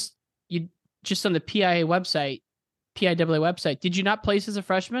 I noticed you just on the PIAA website, did you not place as a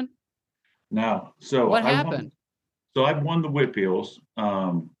freshman? No. So what happened? I won the Whitfields,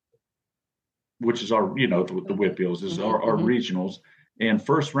 which is our, the Whitfields is our regionals. And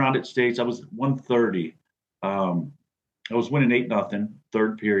first round at states, I was 130. I was winning 8-0,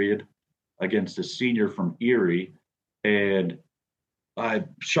 third period, against a senior from Erie, and I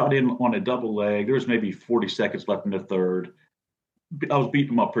shot in on a double leg. There was maybe 40 seconds left in the third. I was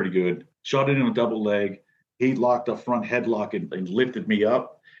beating him up pretty good. Shot in on a double leg. He locked a front headlock and lifted me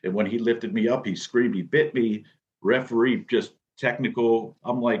up. And when he lifted me up, he screamed, he bit me. Referee just technical.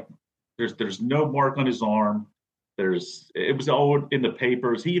 I'm like, there's no mark on his arm. It was all in the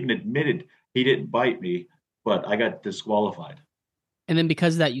papers. He even admitted he didn't bite me, but I got disqualified. And then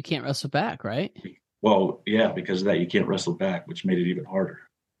because of that, you can't wrestle back, right? Well, yeah, because of that, you can't wrestle back, which made it even harder.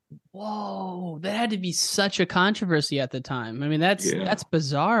 Whoa, that had to be such a controversy at the time. I mean, that's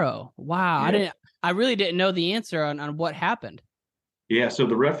bizarro. Wow, yeah. I really didn't know the answer on what happened. Yeah, so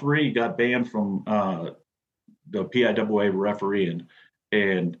the referee got banned from the PIAA refereeing,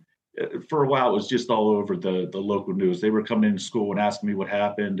 and for a while it was just all over the local news. They were coming into school and asking me what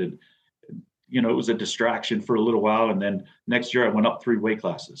happened, and it was a distraction for a little while. And then next year I went up 3 weight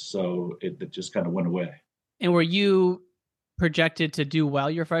classes. So it just kind of went away. And were you projected to do well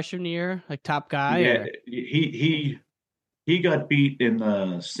your freshman year, like top guy? Yeah, he got beat in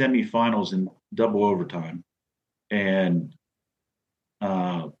the semifinals in double overtime. And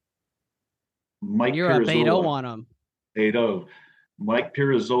Mike You're up 8-0 on him. 8-0. Mike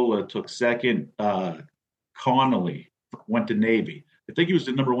Pirazzolla took second. Connolly went to Navy. I think he was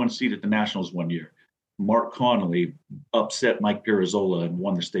the number 1 seed at the Nationals one year. Mark Connolly upset Mike Pirazzolla and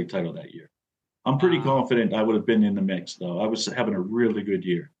won the state title that year. I'm pretty confident I would have been in the mix, though. I was having a really good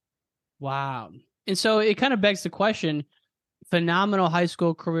year. Wow. And so it kind of begs the question, phenomenal high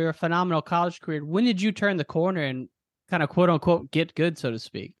school career, phenomenal college career. When did you turn the corner and kind of quote unquote get good, so to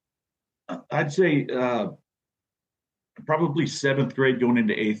speak? I'd say probably 7th grade going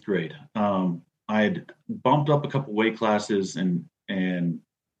into 8th grade. I'd bumped up a couple weight classes, and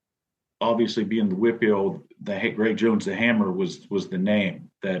obviously being the Whitfield, Greg Jones, the Hammer was the name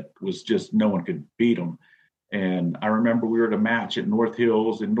that was just, no one could beat him. And I remember we were at a match at North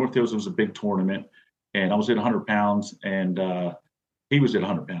Hills, and North Hills was a big tournament, and I was at 100 pounds, and he was at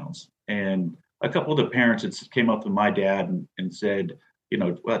 100 pounds. And a couple of the parents came up to my dad and said,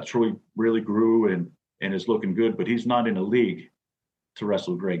 Troy really grew and is looking good, but he's not in a league to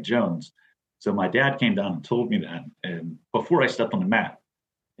wrestle Greg Jones. So my dad came down and told me that, and before I stepped on the mat,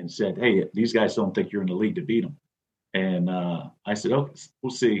 and said, "Hey, these guys don't think you're in the league to beat them." And I said, "Okay,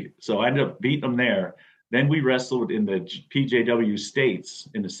 we'll see." So I ended up beating them there. Then we wrestled in the PJW states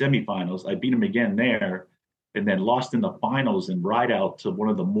in the semifinals. I beat him again there, and then lost in the finals and ride out to one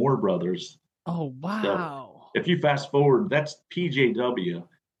of the Moore brothers. Oh, wow. if you fast forward, that's PJW.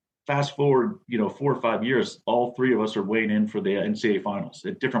 Fast forward, 4 or 5 years, all three of us are weighing in for the NCAA finals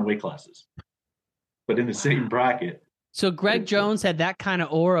at different weight classes, but in the same bracket. So Greg Jones had that kind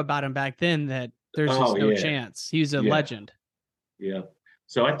of aura about him back then that there's just no chance. He was a legend. Yeah.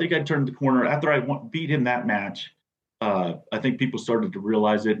 So I think I turned the corner after I beat him that match. I think people started to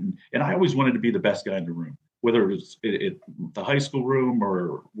realize it. And I always wanted to be the best guy in the room, whether it was at the high school room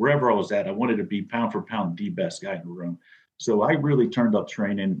or wherever I was at. I wanted to be pound for pound the best guy in the room. So I really turned up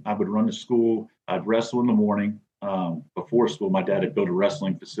training. I would run to school. I'd wrestle in the morning. Before school, my dad had built a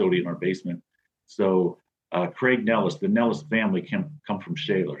wrestling facility in our basement. So Craig Nellis, the Nellis family come from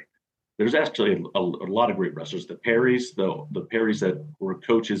Shaler. There's actually a lot of great wrestlers. The Perrys, the Perrys that were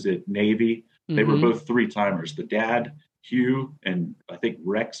coaches at Navy, they were both 3-timers. The dad, Hugh, and I think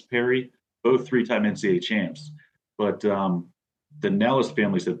Rex Perry, both 3-time NCAA champs. But the Nellis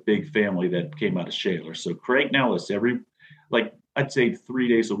family is a big family that came out of Shaler. So Craig Nellis, I'd say 3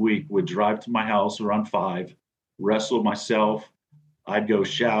 days a week, would drive to my house around 5, wrestle myself. I'd go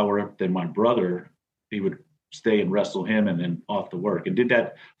shower. Then my brother, he would stay and wrestle him and then off to work, and did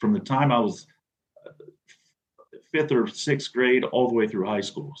that from the time I was 5th or 6th grade all the way through high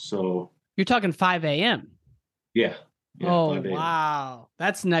school. So you're talking 5 a.m. Yeah. Oh, wow.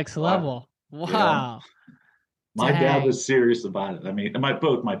 That's next level. Wow. My dad was serious about it. I mean,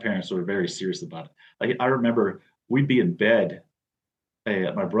 both my parents were very serious about it. I remember we'd be in bed,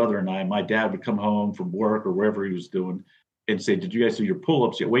 my brother and I, my dad would come home from work or wherever he was doing and say, "Did you guys do your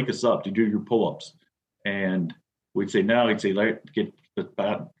pull-ups yet? Wake us up. Did you do your pull-ups?" And we'd say, "No." He'd say, get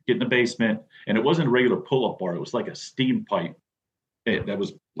in the basement. And it wasn't a regular pull-up bar. It was like a steam pipe that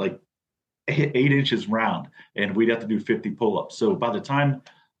was like 8 inches round. And we'd have to do 50 pull-ups. So by the time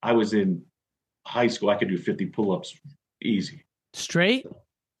I was in high school, I could do 50 pull-ups easy. Straight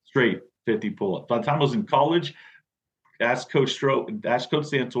 50 pull-ups. By the time I was in college, ask Coach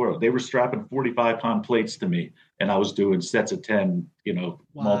Santoro. They were strapping 45-pound plates to me, and I was doing sets of 10,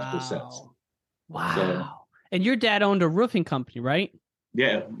 multiple sets. Wow. So, and your dad owned a roofing company, right?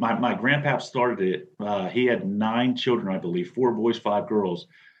 Yeah, my grandpa started it. He had 9 children, I believe, 4 boys, 5 girls.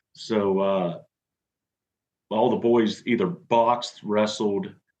 So all the boys either boxed,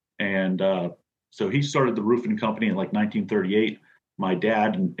 wrestled, and so he started the roofing company in 1938. My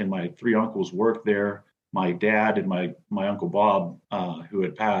dad and my 3 uncles worked there. My dad and my Uncle Bob, who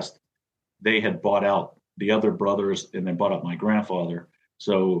had passed, they had bought out the other brothers and then bought out my grandfather.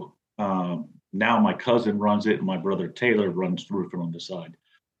 So now my cousin runs it and my brother Taylor runs roofing on the side.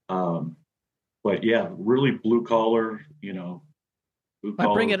 But yeah, really blue collar,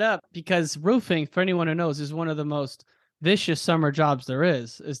 I bring it up because roofing, for anyone who knows, is one of the most vicious summer jobs there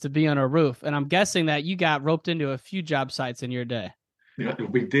is to be on a roof. And I'm guessing that you got roped into a few job sites in your day. Yeah,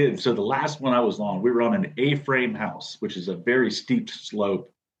 we did. So the last one I was on, we were on an A-frame house, which is a very steep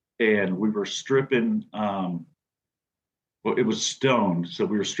slope, and we were stripping. It was stone, so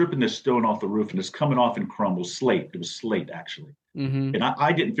we were stripping this stone off the roof, and it's coming off in crumbles. Slate. It was slate actually, and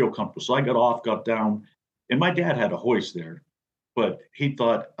I didn't feel comfortable, so I got down, and my dad had a hoist there, but he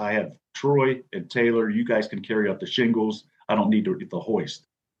thought, I have Troy and Taylor. You guys can carry up the shingles. I don't need to get the hoist,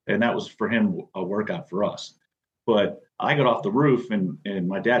 and that was for him a workout for us. But I got off the roof, and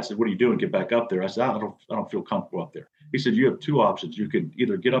my dad said, "What are you doing? Get back up there." I said, I don't feel comfortable up there." He said, "You have 2 options. You can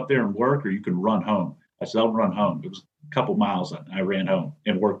either get up there and work, or you can run home." I said, "I'll run home." It was a couple miles, and I ran home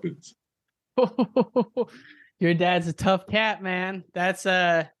in work boots. Your dad's a tough cat, man. That's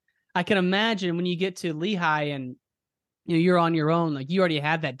I can imagine when you get to Lehigh and you're on your own, like you already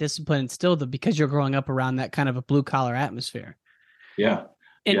have that discipline instilled because you're growing up around that kind of a blue collar atmosphere. Yeah.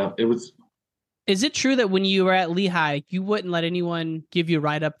 Yeah, it was. Is it true that when you were at Lehigh, you wouldn't let anyone give you a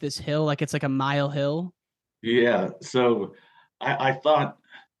ride up this hill? Like it's like a mile hill? Yeah. So I thought,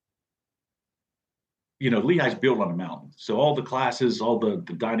 Lehigh's built on a mountain. So all the classes, all the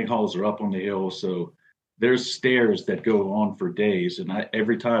dining halls are up on the hill. So there's stairs that go on for days. And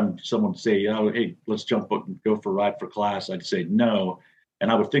every time someone would say, "Oh, hey, let's jump up and go for a ride for class," I'd say no.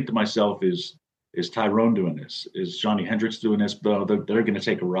 And I would think to myself, is Tyrone doing this? Is Johnny Hendricks doing this? But they're going to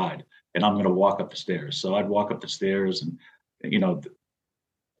take a ride, and I'm going to walk up the stairs. So I'd walk up the stairs, and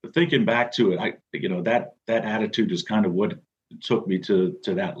thinking back to it, that attitude is kind of what took me to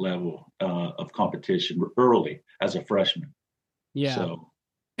that level of competition early as a freshman. Yeah. So,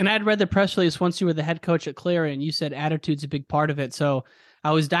 and I'd read the press release once you were the head coach at Clarion. You said attitude's a big part of it. So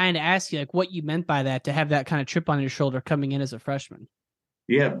I was dying to ask you what you meant by that, to have that kind of chip on your shoulder coming in as a freshman.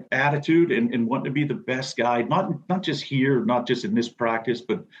 Yeah, attitude and wanting to be the best guy, not just here, not just in this practice,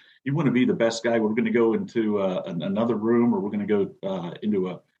 but you want to be the best guy. We're going to go into another room, or we're going to go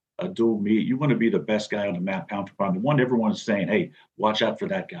into a dual meet, you want to be the best guy on the mat, pound for pound, the one everyone's saying, hey, watch out for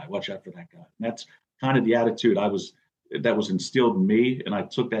that guy, watch out for that guy. And that's kind of the attitude that was instilled in me, and I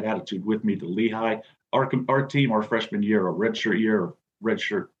took that attitude with me to Lehigh. Our team, our freshman year, a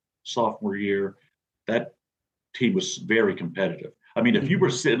redshirt sophomore year, that team was very competitive. I mean, if you were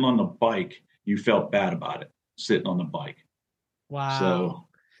sitting on the bike, you felt bad about it, sitting on the bike. Wow. So,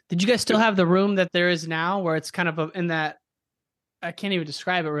 did you guys still have the room that there is now, where it's kind of in that? I can't even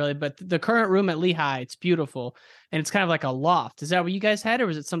describe it really, but the current room at Lehigh, it's beautiful, and it's kind of like a loft. Is that what you guys had, or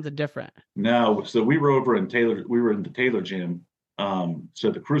was it something different? No, so we were over in Taylor. We were in the Taylor gym.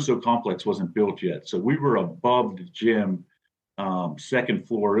 So the Crusoe complex wasn't built yet. So we were above the gym, second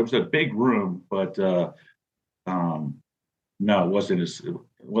floor. It was a big room, but no, it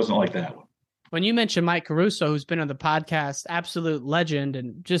wasn't like that one. When you mentioned Mike Caruso, who's been on the podcast, absolute legend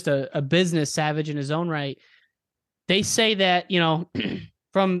and just a business savage in his own right, they say that,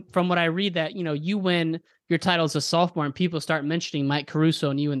 from what I read, that, you win your title as a sophomore and people start mentioning Mike Caruso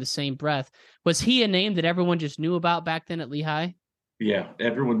and you in the same breath. Was he a name that everyone just knew about back then at Lehigh? Yeah,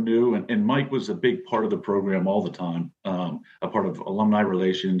 everyone knew. And Mike was a big part of the program all the time, a part of alumni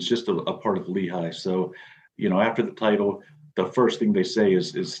relations, just a part of Lehigh. So, after the title, the first thing they say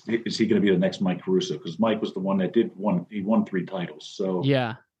is he going to be the next Mike Caruso? Because Mike was the one that he won 3 titles. So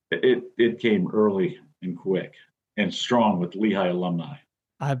yeah, it came early and quick and strong with Lehigh alumni.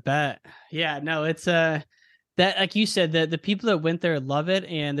 I bet. Yeah, no, it's that, like you said, the people that went there love it,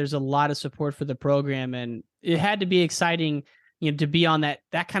 and there's a lot of support for the program, and it had to be exciting, to be on that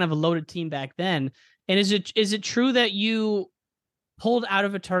kind of a loaded team back then. And is it true that you pulled out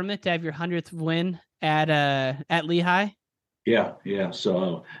of a tournament to have your 100th win at Lehigh? Yeah.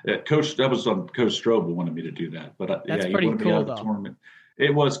 So Coach Strobel wanted me to do that, but that's he pretty wanted me cool, out of the tournament.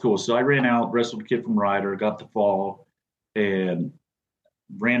 It was cool. So I ran out, wrestled a kid from Ryder, got the fall, and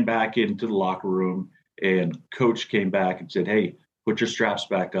ran back into the locker room. And Coach came back and said, "Hey, put your straps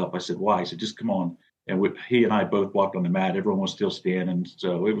back up." I said, "Why?" He said, "Just come on." And he and I both walked on the mat. Everyone was still standing,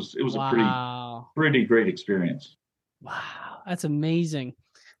 so it was wow. a pretty great experience. Wow, that's amazing.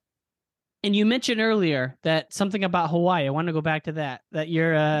 And you mentioned earlier that something about Hawaii. I want to go back to that. That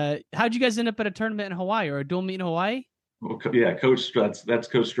you're how'd you guys end up at a tournament in Hawaii or a dual meet in Hawaii? Well, yeah, Coach, that's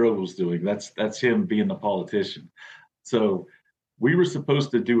Coach Strobel's doing. That's him being the politician. So we were supposed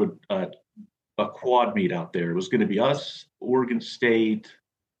to do a quad meet out there. It was going to be us, Oregon State,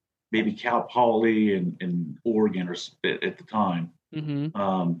 maybe Cal Poly, and Oregon at the time.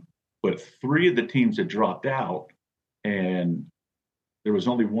 But 3 of the teams had dropped out, and there was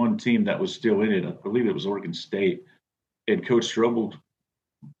only one team that was still in it. I believe it was Oregon State. And Coach Strobel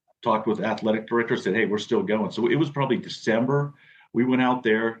talked with the athletic director, said, "Hey, we're still going." So it was probably December. We went out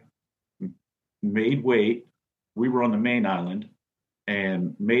there, made weight. We were on the main island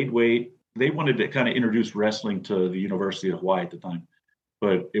and made weight. They wanted to kind of introduce wrestling to the University of Hawaii at the time,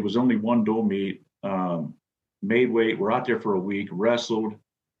 but it was only one dual meet. Made weight. We're out there for a week, wrestled.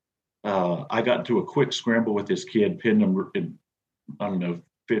 I got into a quick scramble with this kid, pinned him in,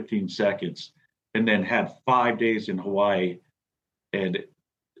 15 seconds, and then had 5 days in Hawaii. And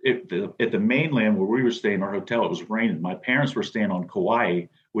at the mainland where we were staying, our hotel, it was raining. My parents were staying on Kauai,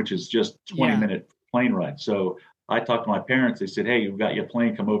 which is just 20-minute plane ride. So I talked to my parents. They said, "Hey, we've got your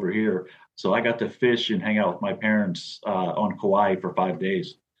plane. Come over here." So I got to fish and hang out with my parents on Kauai for 5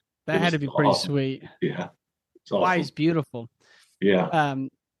 days. That had to be pretty sweet. Yeah. Hawaii's awesome. Beautiful. Yeah.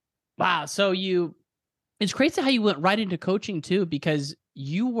 Wow. So it's crazy how you went right into coaching too, because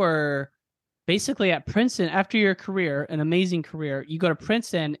you were basically at Princeton after your career, an amazing career. You go to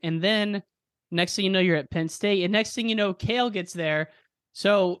Princeton, and then next thing you know, you're at Penn State, and next thing you know, Cale gets there.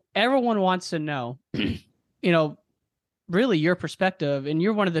 So everyone wants to know, really your perspective, and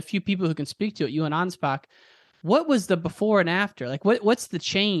you're one of the few people who can speak to it, you and Anspach. What was the before and after? Like, what's the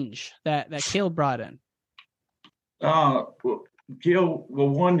change that Cale brought in? Cale,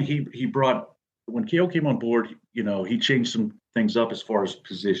 one, he brought, when Cale came on board, he changed some things up as far as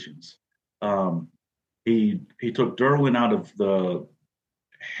positions. He took Derlin out of the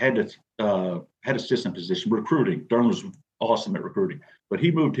head assistant position, recruiting. Derlin was awesome at recruiting, but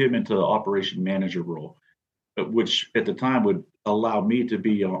he moved him into the operation manager role, which at the time would allow me to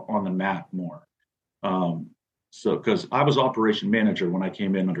be on the mat more. So because I was operation manager when I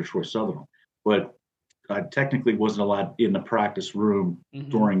came in under Troy Sutherland, but I technically wasn't allowed in the practice room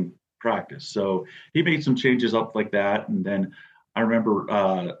during practice. So he made some changes up like that. And then I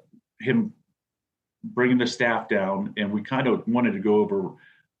remember him bringing the staff down, and we kind of wanted to go over,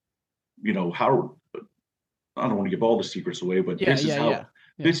 how, I don't want to give all the secrets away, but this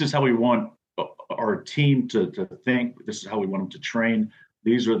is how we want our team to think. This is how we want them to train.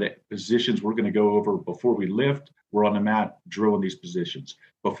 These are the positions we're going to go over before we lift. We're on the mat drilling these positions.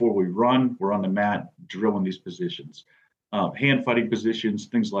 Before we run, we're on the mat drilling these positions. Hand fighting positions,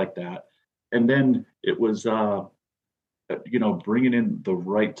 things like that. And then it was, bringing in the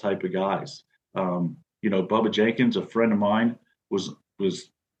right type of guys. Bubba Jenkins, a friend of mine, was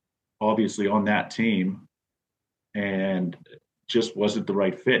obviously on that team, and just wasn't the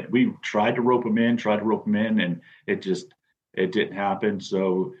right fit. We tried to rope him in, and it didn't happen.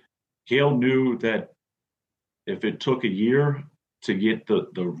 So Cale knew that if it took a year to get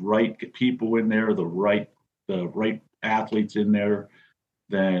the right people in there, the right athletes in there,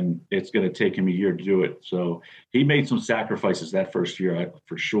 then it's going to take him a year to do it. So he made some sacrifices that first year,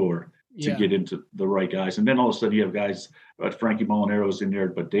 for sure, to get into the right guys. And then all of a sudden you have guys, Frankie Molinaro's in there,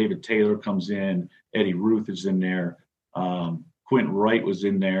 but David Taylor comes in, Eddie Ruth is in there, Quentin Wright was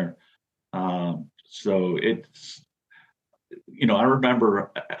in there. So it's, I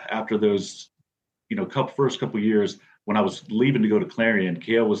remember after those, first couple of years when I was leaving to go to Clarion,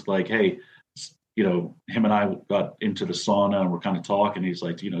 Cale was like, hey, him and I got into the sauna and we're kind of talking. He's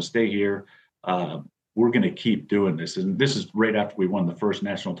like, stay here. We're going to keep doing this. And this is right after we won the first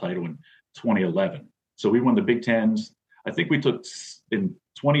national title in 2011. So we won the Big Tens. I think we took, in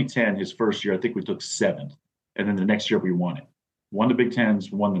 2010, his first year, I think we took 7th. And then the next year we won it. Won the Big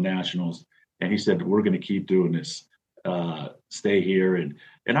Tens, won the nationals. And he said, we're going to keep doing this. Stay here.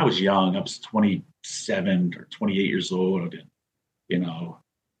 And I was young. I was 27 or 28 years old. And,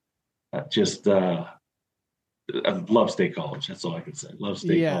 I love State College. That's all I can say. Love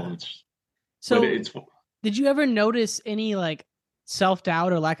State College. So did you ever notice any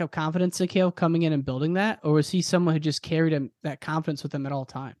self-doubt or lack of confidence in Cale coming in and building that? Or was he someone who just carried that confidence with him at all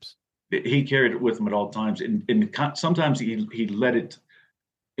times? He carried it with him at all times. And sometimes he let it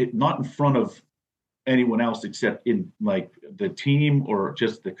not in front of anyone else except in the team or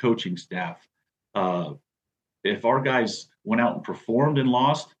just the coaching staff. If our guys went out and performed and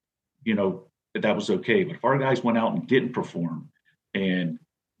lost, that was okay. But if our guys went out and didn't perform and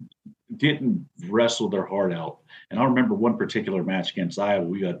didn't wrestle their heart out, and I remember one particular match against Iowa,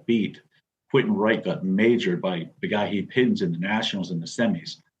 we got beat. Quentin Wright got majored by the guy he pins in the nationals in the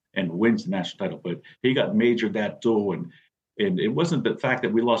semis and wins the national title. But he got majored that duel, and it wasn't the fact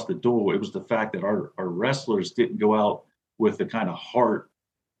that we lost the duel. It was the fact that our wrestlers didn't go out with the kind of heart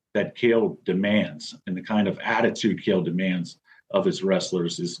that Cale demands and the kind of attitude Cale demands of his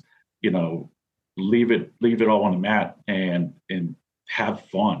wrestlers is, leave it all on the mat and have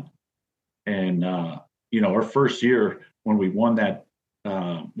fun. And, our first year when we won that,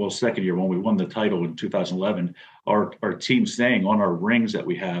 second year when we won the title in 2011, our team saying on our rings that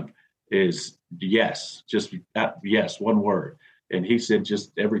we have is yes, just that, yes, one word. And he said,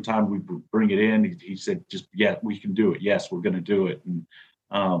 just every time we bring it in, he said, just, yeah, we can do it. Yes, we're going to do it. And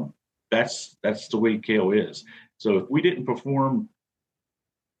that's the way Cale is. So if we didn't perform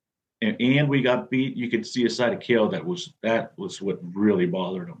and we got beat, you could see a side of Cale that was what really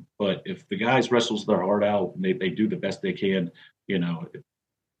bothered him. But if the guys wrestles their heart out and they do the best they can,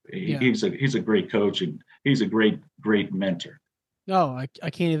 he's a great coach and he's a great mentor. No, I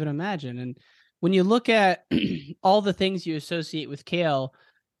can't even imagine. And when you look at all the things you associate with Cale,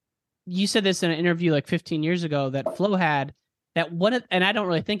 you said this in an interview 15 years ago that Flo had, that and I don't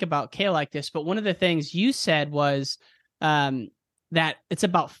really think about Cale like this, but one of the things you said was that it's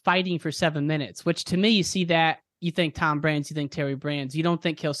about fighting for 7 minutes, which to me, you see that, you think Tom Brands, you think Terry Brands, you don't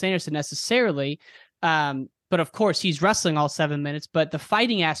think Cale Sanderson necessarily. But of course, he's wrestling all 7 minutes, but the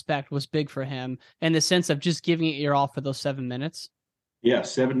fighting aspect was big for him in the sense of just giving it your all for those 7 minutes. Yeah,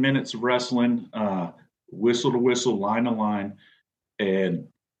 7 minutes of wrestling, whistle to whistle, line to line. And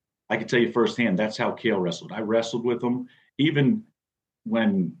I can tell you firsthand, that's how Cale wrestled. I wrestled with him even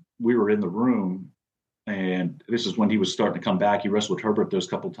when we were in the room. And this is when he was starting to come back. He wrestled with Herbert those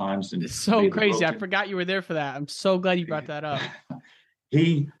couple times. And it's so crazy. I forgot you were there for that. I'm so glad you brought that up.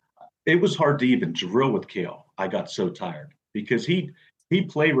 It was hard to even drill with Cale. I got so tired because he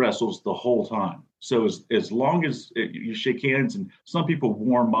play wrestles the whole time. So as long as you shake hands and some people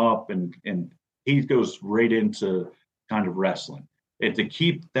warm up and he goes right into kind of wrestling. And to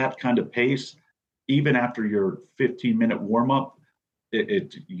keep that kind of pace, even after your 15-minute warm up,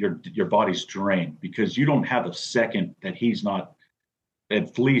 your body's drained because you don't have a second that he's not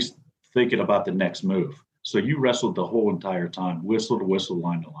at least thinking about the next move. So you wrestled the whole entire time, whistle to whistle,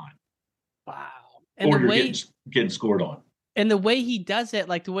 line to line. Wow. And or you're getting scored on. And the way he does it,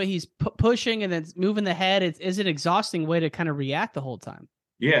 the way he's pushing and then moving the head, is an exhausting way to kind of react the whole time.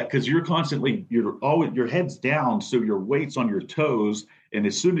 Yeah, because you're always your head's down, so your weight's on your toes. And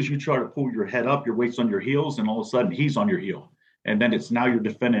as soon as you try to pull your head up, your weight's on your heels, and all of a sudden he's on your heel. And then it's now you're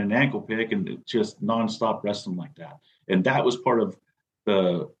defending an ankle pick and it's just nonstop wrestling like that. And that was part of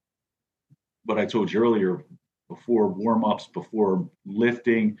what I told you earlier, before warm-ups, before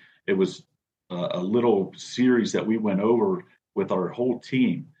lifting. It was a little series that we went over with our whole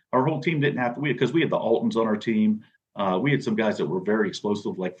team. Our whole team didn't have to, because we had the Altons on our team. We had some guys that were very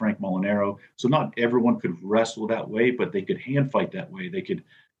explosive, like Frank Molinaro. So not everyone could wrestle that way, but they could hand fight that way. They could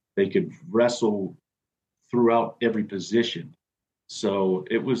wrestle throughout every position. So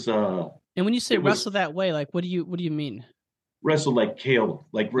it was. And when you say wrestle that way, like what do you mean? Wrestle like Kale,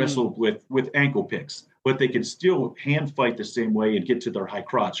 like wrestle with ankle picks, but they could still hand fight the same way and get to their high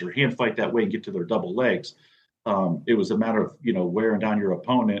crotch, or hand fight that way and get to their double legs. It was a matter of, wearing down your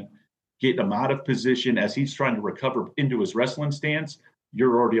opponent, getting him out of position as he's trying to recover into his wrestling stance.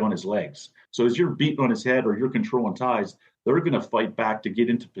 You're already on his legs. So as you're beating on his head or you're controlling ties, they're going to fight back to get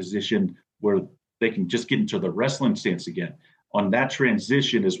into position where they can just get into the wrestling stance again. On that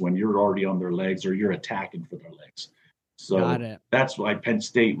transition is when you're already on their legs or you're attacking for their legs. So that's why Penn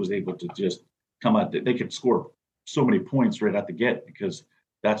State was able to just come out. They could score so many points right out the get, because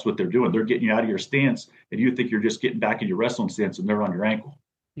that's what they're doing. They're getting you out of your stance, and you think you're just getting back in your wrestling stance, and they're on your ankle.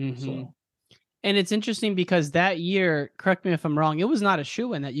 Mm-hmm. So. And it's interesting because that year, correct me if I'm wrong, it was not a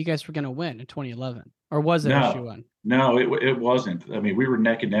shoo-in that you guys were going to win in 2011. Or was it a shoo-in? No, it wasn't. I mean, we were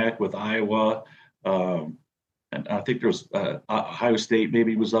neck and neck with Iowa. And I think there was Ohio State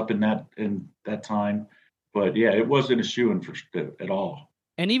maybe was up in that time. But yeah, it wasn't a shoo-in at all.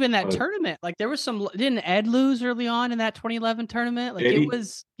 And even that tournament, like there was some. Didn't Ed lose early on in that 2011 tournament? Like Eddie, it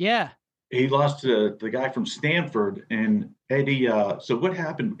was, yeah. He lost to the guy from Stanford, and Eddie. So what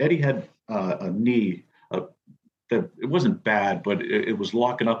happened? Eddie had a knee that it wasn't bad, but it was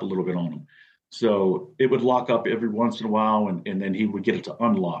locking up a little bit on him. So it would lock up every once in a while, and then he would get it to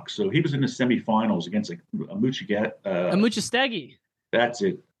unlock. So he was in the semifinals against Amuchastegui. That's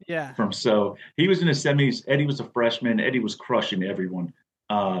it. Yeah. So he was in the semis. Eddie was a freshman. Eddie was crushing everyone.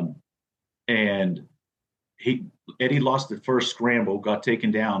 And Eddie lost the first scramble, got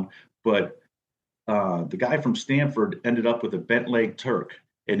taken down, but the guy from Stanford ended up with a bent leg Turk,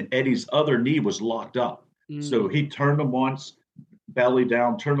 and Eddie's other knee was locked up. So he turned him once, belly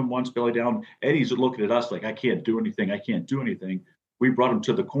down, turned him once, belly down. Eddie's looking at us like, I can't do anything. We brought him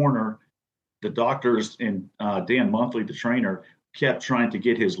to the corner. The doctors and Dan Monthly, the trainer, kept trying to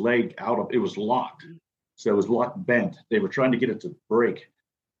get his leg out of it. Was locked. So it was locked bent. They were trying to get it to break,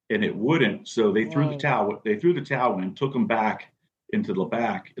 and it wouldn't. So they threw the towel. They threw the towel in, took him back into the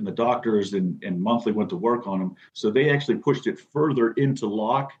back, and the doctors and Monthly went to work on him. So they actually pushed it further into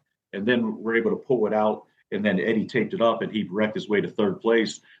lock, and then were able to pull it out. And then Eddie taped it up, and he wrecked his way to third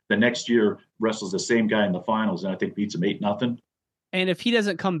place. The next year, wrestles the same guy in the finals, and I think beats him 8-0. And if he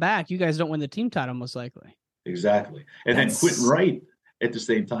doesn't come back, you guys don't win the team title, most likely. Exactly. And then Quentin Wright at the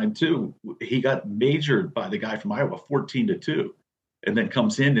same time, too. He got majored by the guy from Iowa 14-2, and then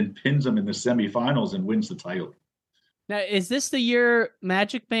comes in and pins him in the semifinals and wins the title. Now, is this the year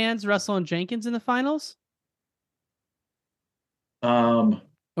Magic Band's wrestling Jenkins in the finals?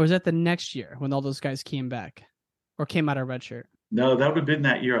 Or is that the next year when all those guys came back or came out of red shirt? No, that would have been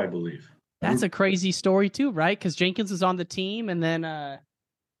that year, I believe. That's a crazy story too, right? Because Jenkins is on the team, and then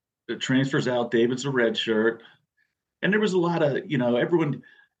it transfers out. David's a red shirt, and there was a lot of everyone.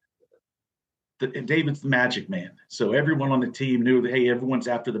 David's the Magic Man, so everyone on the team knew that, hey, everyone's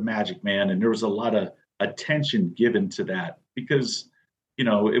after the Magic Man, and there was a lot of attention given to that because it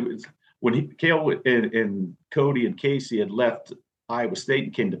was when Cale and Cody and Casey had left Iowa State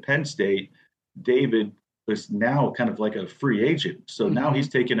and came to Penn State. David was now kind of like a free agent. So now he's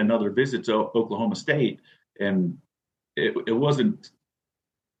taking another visit to Oklahoma State, and it wasn't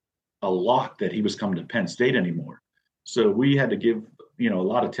a lock that he was coming to Penn State anymore. So we had to give, a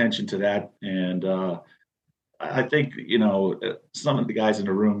lot of attention to that. And I think, some of the guys in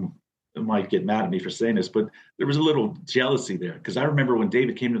the room might get mad at me for saying this, but there was a little jealousy there. Because I remember when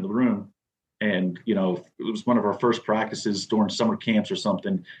David came into the room and, it was one of our first practices during summer camps or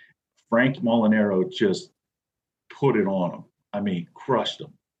something, Frank Molinaro just put it on him. I mean, crushed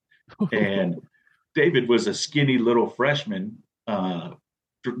him. And David was a skinny little freshman,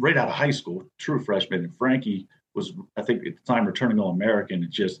 right out of high school, true freshman. And Frankie was, I think at the time, returning All-American,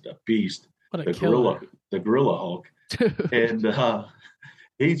 and just a beast. What a killer. The Gorilla Hulk. And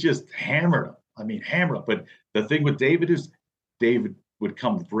he just hammered him. I mean, hammered him. But the thing with David is David would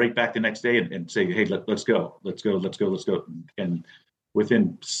come right back the next day and say, hey, let's go. And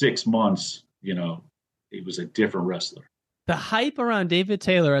within 6 months, he was a different wrestler. The hype around David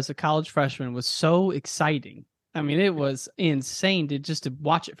Taylor as a college freshman was so exciting. I mean, it was insane to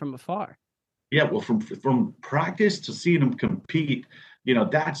watch it from afar. Yeah, well, from practice to seeing him compete,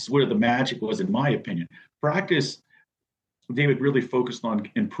 that's where the magic was, in my opinion. Practice, David really focused on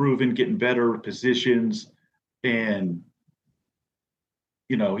improving, getting better positions, and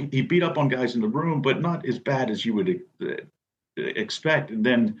he beat up on guys in the room, but not as bad as you would expect. And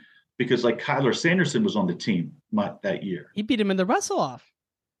then because like Kyler Sanderson was on the team that year, he beat him in the wrestle off.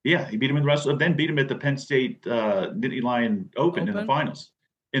 Yeah, he beat him in the wrestle, then beat him at the Penn State Nittany Lion Open in the finals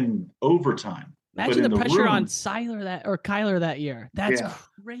in overtime. Imagine the pressure on Kyler that year. That's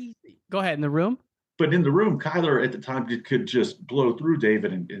crazy. Go ahead, in the room. But in the room, Kyler at the time could just blow through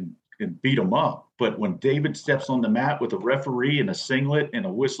David and beat him up. But when David steps on the mat with a referee and a singlet and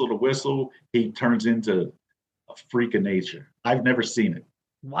a whistle to whistle, he turns into a freak of nature. I've never seen it.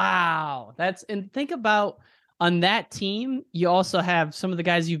 Wow. And think about on that team, you also have some of the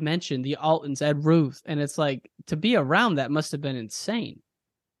guys you've mentioned, the Altons, Ed Ruth, and it's like to be around that must have been insane.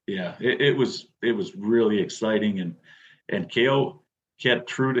 Yeah, it was really exciting, and Kale kept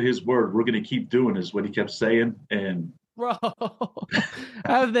true to his word. We're going to keep doing this, what he kept saying. And bro,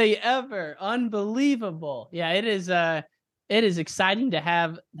 have they ever? Unbelievable. Yeah, it is exciting to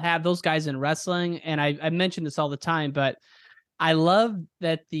have those guys in wrestling. And I mention this all the time, but I love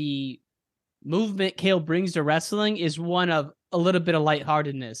that the movement Kale brings to wrestling is one of a little bit of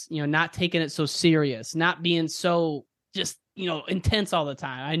lightheartedness, not taking it so serious, not being so just, intense all the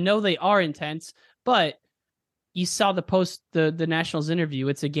time. I know they are intense, but you saw the Nationals interview.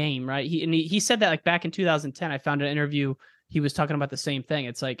 It's a game, right? He said that like back in 2010, I found an interview. He was talking about the same thing.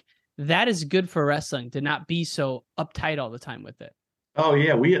 It's like, that is good for wrestling to not be so uptight all the time with it. Oh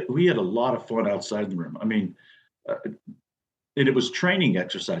yeah. We had a lot of fun outside the room. I mean, and it was training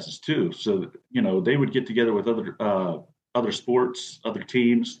exercises too. So, they would get together with other sports, other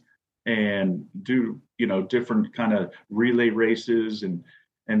teams, and do, different kind of relay races. And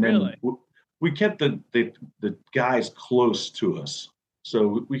then really? We kept the guys close to us.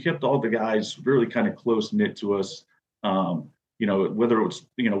 So we kept all the guys really kind of close knit to us. Whether it was,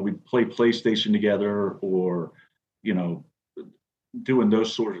 we'd play PlayStation together or, doing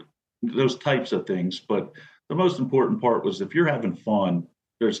those types of things. But the most important part was if you're having fun,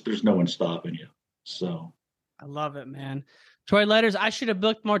 there's no one stopping you. So I love it, man. Troy Letters, I should have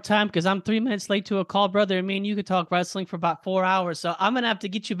booked more time because I'm 3 minutes late to a call, brother. I mean, you could talk wrestling for about 4 hours. So I'm going to have to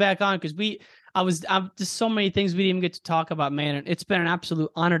get you back on because I'm just so many things we didn't even get to talk about, man. And it's been an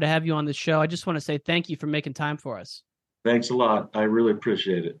absolute honor to have you on the show. I just want to say thank you for making time for us. Thanks a lot. I really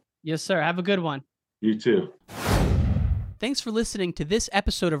appreciate it. Yes, sir. Have a good one. You too. Thanks for listening to this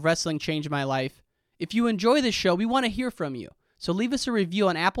episode of Wrestling Changed My Life. If you enjoy this show, we want to hear from you. So leave us a review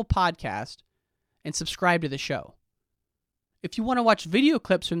on Apple Podcast and subscribe to the show. If you want to watch video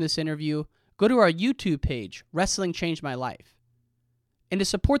clips from this interview, go to our YouTube page, Wrestling Changed My Life. And to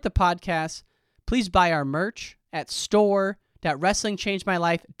support the podcast, please buy our merch at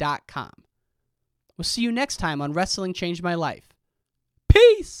store.wrestlingchangemylife.com. We'll see you next time on Wrestling Changed My Life.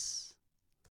 Peace!